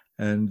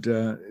 And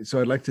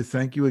so I'd like to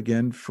thank you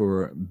again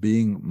for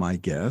being my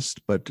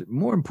guest, but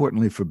more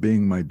importantly, for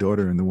being my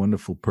daughter and the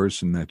wonderful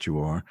person that you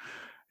are.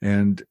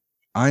 And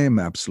I am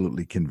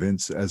absolutely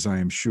convinced, as I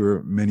am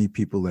sure many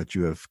people that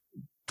you have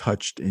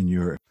touched in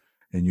your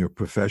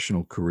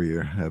professional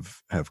career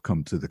have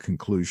come to the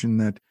conclusion,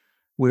 that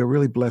we're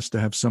really blessed to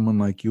have someone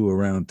like you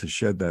around to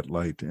shed that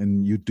light,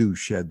 and you do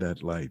shed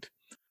that light.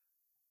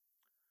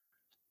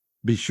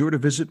 Be sure to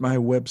visit my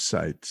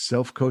website,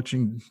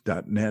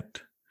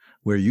 selfcoaching.net,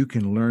 where you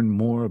can learn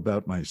more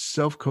about my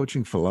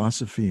self-coaching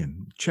philosophy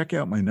and check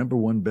out my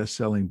 #1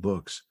 best-selling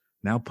books,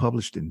 now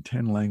published in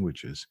 10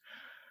 languages.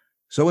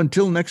 So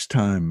until next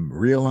time,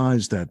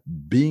 realize that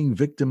being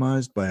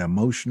victimized by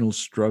emotional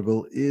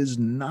struggle is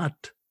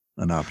not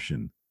an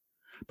option.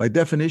 By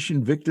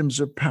definition,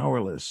 victims are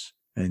powerless,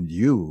 and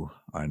you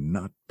are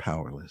not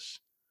powerless.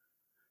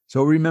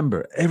 So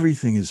remember,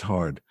 everything is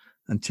hard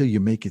until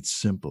you make it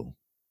simple.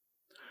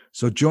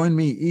 So join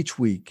me each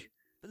week,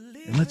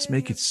 and let's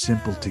make it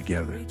simple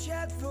together. Reach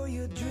out for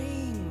your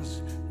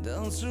dreams.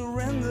 Don't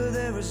surrender,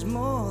 there is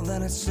more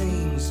than it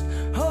seems.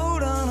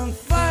 Hold on and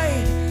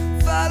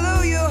fight,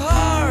 follow your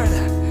heart.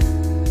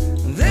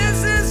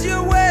 This is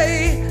your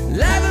way,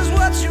 life is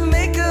what you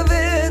make of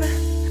it.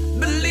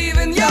 Believe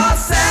in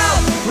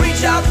yourself,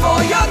 reach out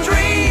for your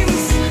dreams.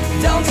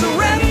 Don't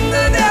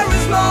surrender, there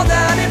is more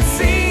than it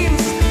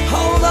seems.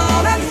 Hold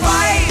on and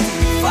fight,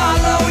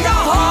 follow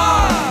your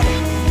heart.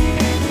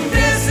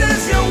 This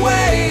is your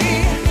way.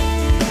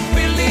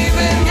 Believe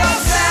in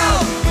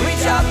yourself,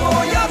 reach out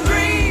for your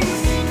dreams.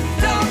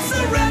 Don't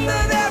surrender,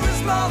 there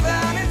is more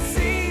than it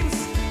seems.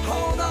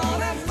 Hold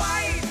on and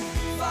fight,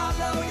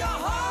 follow your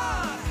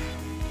heart.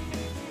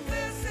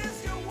 This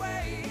is your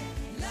way,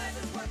 life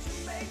is what you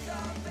make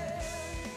of it.